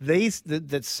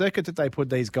 The circuit that they put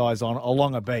these guys on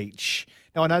along a beach.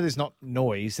 Now, I know there's no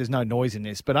noise in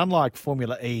this, but unlike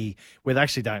Formula E, where they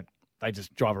actually they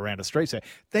just drive around a street. So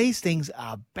these things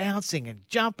are bouncing and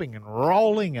jumping and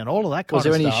rolling and all of that kind of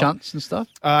stuff. Was there any shunts and stuff?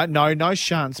 No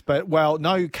shunts, but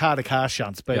no car-to-car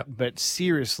shunts, but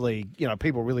seriously,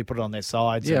 people really put it on their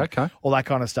sides. Yeah, and okay. all that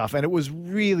kind of stuff. And it was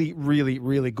really, really,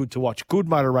 really good to watch. Good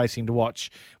motor racing to watch,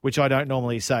 which I don't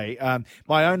normally say.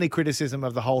 My only criticism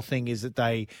of the whole thing is that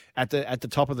they, at the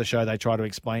top of the show, they try to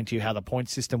explain to you how the point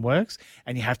system works,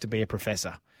 and you have to be a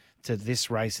professor to this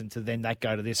race and to then that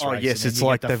go to this race. Yes, and it's you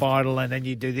like get the final, and then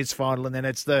you do this final, and then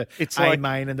it's the A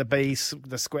main and the B,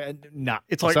 the square. No,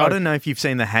 it's like, I don't know if you've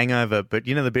seen The Hangover, but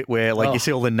you know the bit where you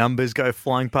see all the numbers go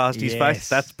flying past his face?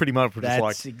 That's pretty much what it's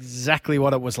like. That's exactly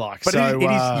what it was like. But so, it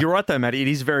is, you're right though, Matty. It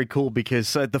is very cool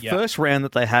because the first round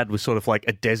that they had was sort of like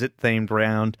a desert-themed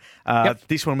round.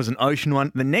 This one was an ocean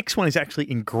one. The next one is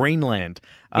actually in Greenland,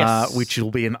 which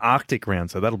will be an Arctic round.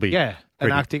 So that'll be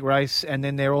an Arctic race, and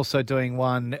then they're also doing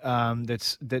one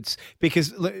that's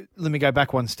because let me go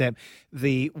back one step.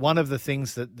 One of the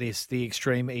things that the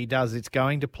Extreme E does, it's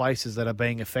going to places that are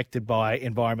being affected by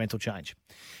environmental change,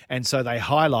 and so they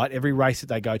highlight every race that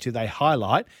they go to. They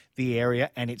highlight the area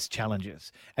and its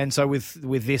challenges. And so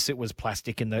with this, it was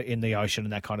plastic in the ocean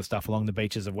and that kind of stuff along the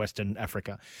beaches of Western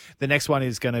Africa. The next one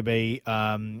is going to be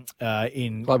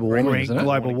in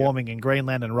global warming in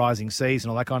Greenland and rising seas and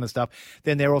all that kind of stuff.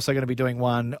 Then they're also going to be doing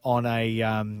one on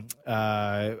an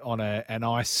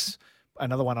ice.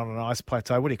 Another one on an ice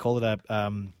plateau. What do you call it?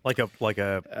 What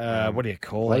do you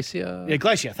call glacier? Yeah,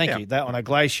 glacier. Thank you. That on a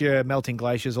glacier, melting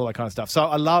glaciers, all that kind of stuff. So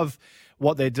I love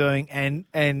what they're doing and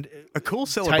a cool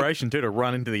celebration too to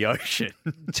run into the ocean.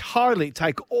 Totally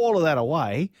take all of that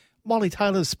away. Molly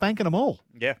Taylor's spanking them all.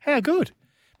 Yeah, how good.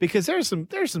 Because there's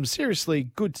some seriously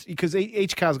good, because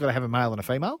each car's got to have a male and a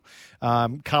female.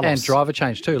 And driver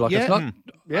change too. Like it's not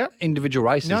individual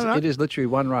races. No. It is literally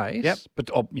one race. But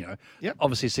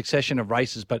obviously a succession of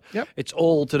races. But it's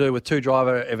all to do with two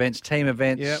driver events, team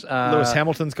events. Lewis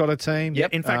Hamilton's got a team.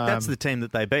 In fact, that's the team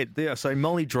that they beat. So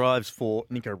Molly drives for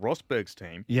Nico Rosberg's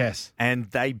team. Yes, and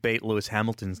they beat Lewis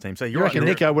Hamilton's team. So you reckon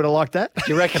Nico would have liked that? Do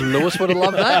you reckon Lewis would have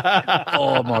loved that?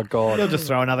 Oh my God! They'll just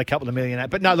throw another couple of million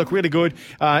at. But no, look, really good.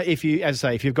 If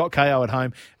you've got KO at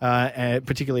home,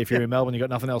 particularly if you're in Melbourne, you've got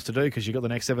nothing else to do because you've got the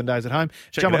next 7 days at home.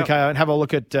 Jump on to KO and have a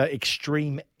look at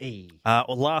Extreme E.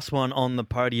 Last one on the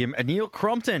podium, Neil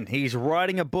Crompton. He's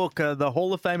writing a book. The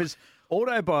Hall of Famer's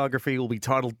autobiography will be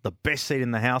titled "The Best Seat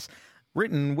in the House,"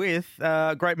 written with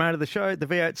a great mate of the show, the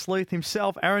V8 sleuth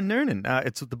himself, Aaron Noonan.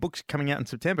 The book's coming out in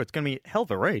September. It's going to be a hell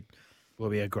of a read. Will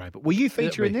be a great book. Will you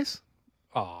feature in this?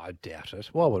 Oh, I doubt it.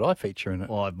 Why would I feature in it?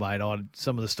 Well, mate,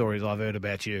 some of the stories I've heard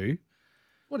about you.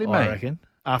 What do you mean? I reckon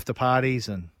after parties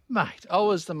and mate, I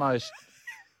was the most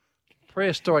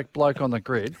prehistoric bloke on the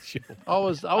grid. I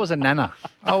was a nana.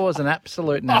 I was an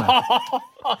absolute nana.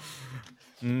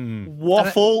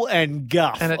 Waffle and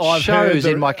guff. And it shows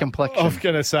in my complexion. I was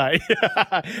going to say.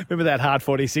 Remember that hard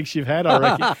 46 you've had, I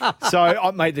reckon?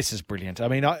 So, mate, this is brilliant. I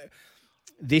mean,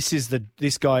 this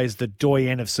guy is the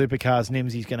doyen of supercars,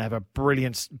 Nims. He's going to have a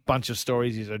brilliant bunch of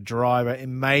stories. He's a driver,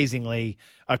 amazingly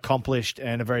accomplished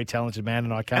and a very talented man,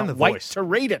 and I can't wait to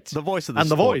read it. The voice of the sport.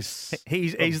 The voice.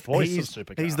 He's of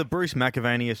supercars. He's the Bruce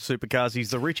McAvaney of supercars. He's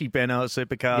the Richie Benno of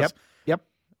supercars. Yep.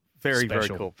 Very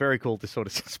cool. Very cool to sort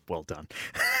of... Well done.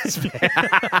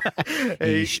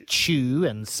 He's chew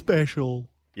and special.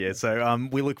 Yeah, so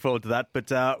we look forward to that.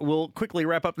 But we'll quickly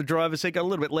wrap up the driver's seat. Got a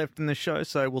little bit left in the show,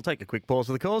 so we'll take a quick pause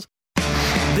for the cause.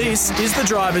 This is The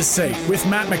Driver's Seat with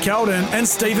Matt McKeldin and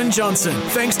Stephen Johnson.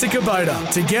 Thanks to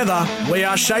Kubota. Together, we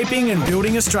are shaping and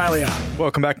building Australia.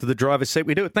 Welcome back to The Driver's Seat.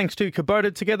 We do it thanks to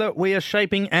Kubota. Together, we are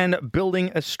shaping and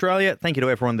building Australia. Thank you to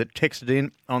everyone that texted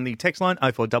in on the text line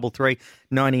 0433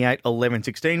 98 11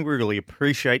 16. We really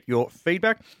appreciate your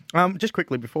feedback. Just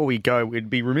quickly, before we go, it'd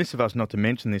be remiss of us not to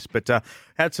mention this, but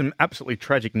had some absolutely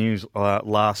tragic news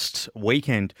last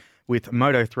weekend with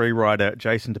Moto3 rider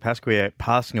Jason DePasquier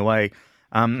passing away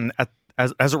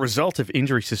as a result of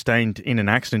injury sustained in an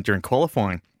accident during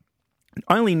qualifying.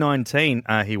 Only 19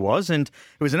 he was, and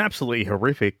it was an absolutely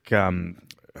horrific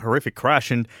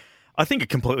crash, and I think it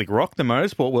completely rocked the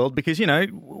motorsport world because, you know,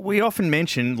 we often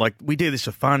mention, like, we do this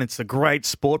for fun, it's a great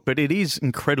sport, but it is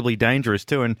incredibly dangerous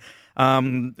too, and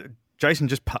Jason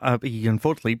just he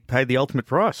unfortunately paid the ultimate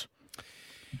price.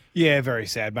 Yeah, very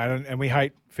sad, mate. And we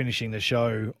hate finishing the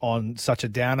show on such a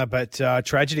downer, but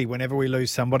tragedy whenever we lose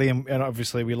somebody. And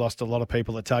obviously we lost a lot of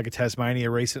people at Targa Tasmania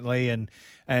recently and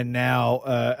now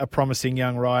a promising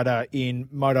young rider in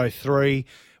Moto3.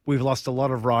 We've lost a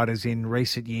lot of riders in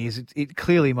recent years.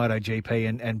 Clearly,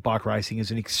 MotoGP and bike racing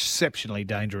is an exceptionally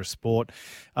dangerous sport.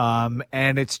 And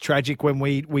it's tragic when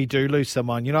we do lose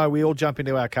someone. You know, we all jump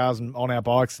into our cars and on our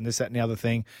bikes and this, that, and the other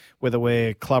thing, whether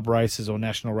we're club races or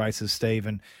national races, Steve,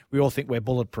 and we all think we're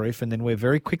bulletproof. And then we're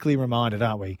very quickly reminded,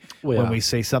 aren't we, when we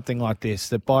see something like this,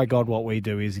 that by God, what we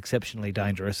do is exceptionally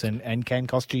dangerous and can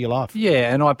cost you your life.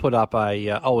 Yeah, and I put up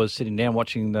I was sitting down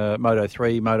watching the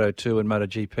Moto3, Moto2 and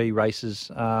MotoGP races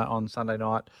on Sunday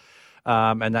night,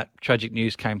 and that tragic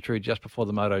news came through just before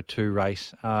the Moto2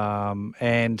 race.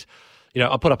 And, you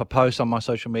know, I put up a post on my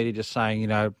social media just saying, you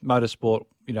know, motorsport,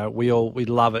 you know, we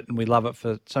love it, and we love it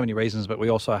for so many reasons, but we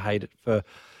also hate it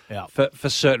for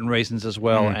certain reasons as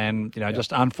well. And, you know,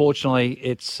 just unfortunately,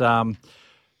 it's you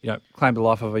know, claimed the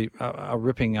life of a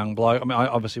ripping young bloke. I mean,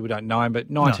 obviously we don't know him, but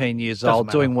 19 years old,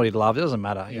 doing what he loved. It doesn't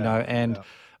matter, you know. And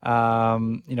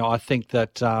you know, I think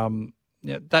that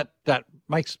you know, that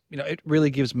makes, you know, it really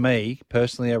gives me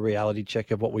personally a reality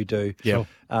check of what we do,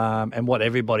 and what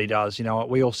everybody does. You know,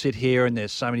 we all sit here, and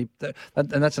there's so many, and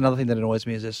that's another thing that annoys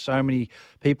me is there's so many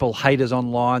people, haters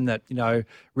online that, you know,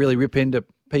 really rip into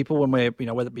people when we're, you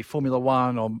know, whether it be Formula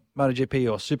One or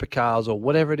MotoGP or supercars or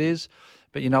whatever it is.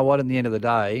 But you know what? In the end of the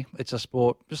day, it's a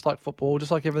sport just like football,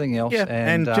 just like everything else. Yeah,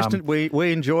 and just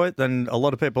we enjoy it, and a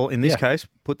lot of people, in this case,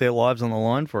 put their lives on the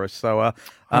line for us. So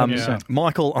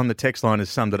Michael on the text line has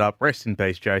summed it up. Rest in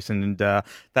peace, Jason. And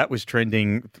that was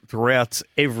trending throughout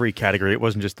every category. It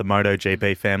wasn't just the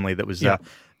MotoGP family that was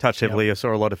touched heavily. I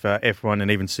saw a lot of F1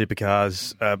 and even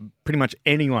supercars, pretty much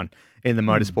anyone in the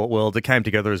motorsport world that came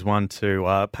together as one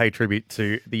to pay tribute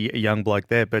to the young bloke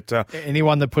there. But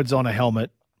anyone that puts on a helmet,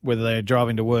 whether they're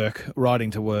driving to work, riding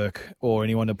to work, or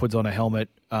anyone that puts on a helmet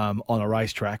on a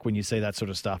racetrack, when you see that sort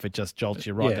of stuff, it just jolts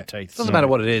you right to teeth. It doesn't matter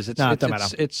what it is. It doesn't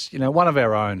matter. It's, you know, one of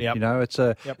our own. You know, it's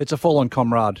a fallen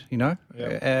comrade, you know,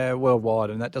 worldwide,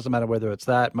 and that doesn't matter whether it's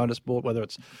that motorsport, whether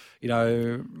it's, you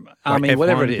know, army, like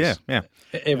whatever it is.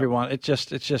 Everyone. It's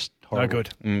just horrible. No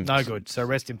good. No good. So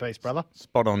rest in peace, brother.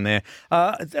 Spot on there.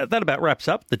 That about wraps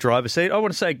up the driver's seat. I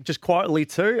want to say just quietly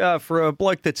too, for a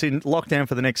bloke that's in lockdown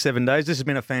for the next 7 days, this has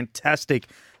been a fantastic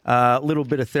little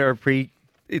bit of therapy.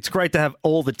 It's great to have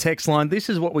all the text line. This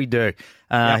is what we do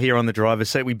here on the driver's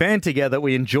seat. We band together.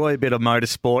 We enjoy a bit of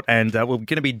motorsport, and we're going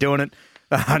to be doing it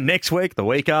next week, the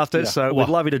week after. So we'd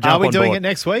love you to jump on board. Are we doing it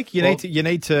next week? You need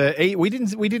to. We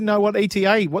didn't know what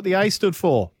ETA, what the A stood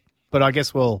for. But I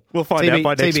guess we'll find out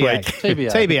by next week.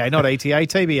 TBA, not ETA,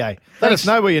 TBA. Let us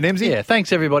know, will you, Nimsy? Yeah,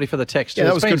 thanks everybody for the text. Yeah,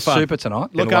 that was good fun. Super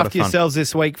tonight. Look after yourselves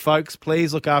this week, folks.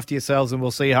 Please look after yourselves, and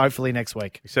we'll see you hopefully next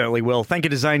week. We certainly will. Thank you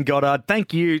to Zane Goddard.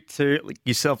 Thank you to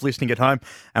yourself listening at home,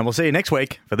 and we'll see you next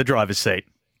week for the driver's seat.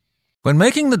 When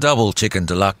making the double chicken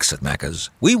deluxe at Macca's,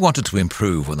 we wanted to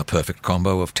improve on the perfect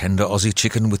combo of tender Aussie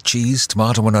chicken with cheese,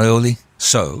 tomato and aioli.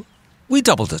 So, we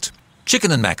doubled it. Chicken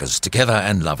and Macca's, together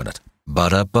and loving it.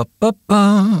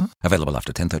 Ba-da-ba-ba-ba. Available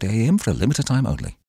after 10:30 a.m. for a limited time only.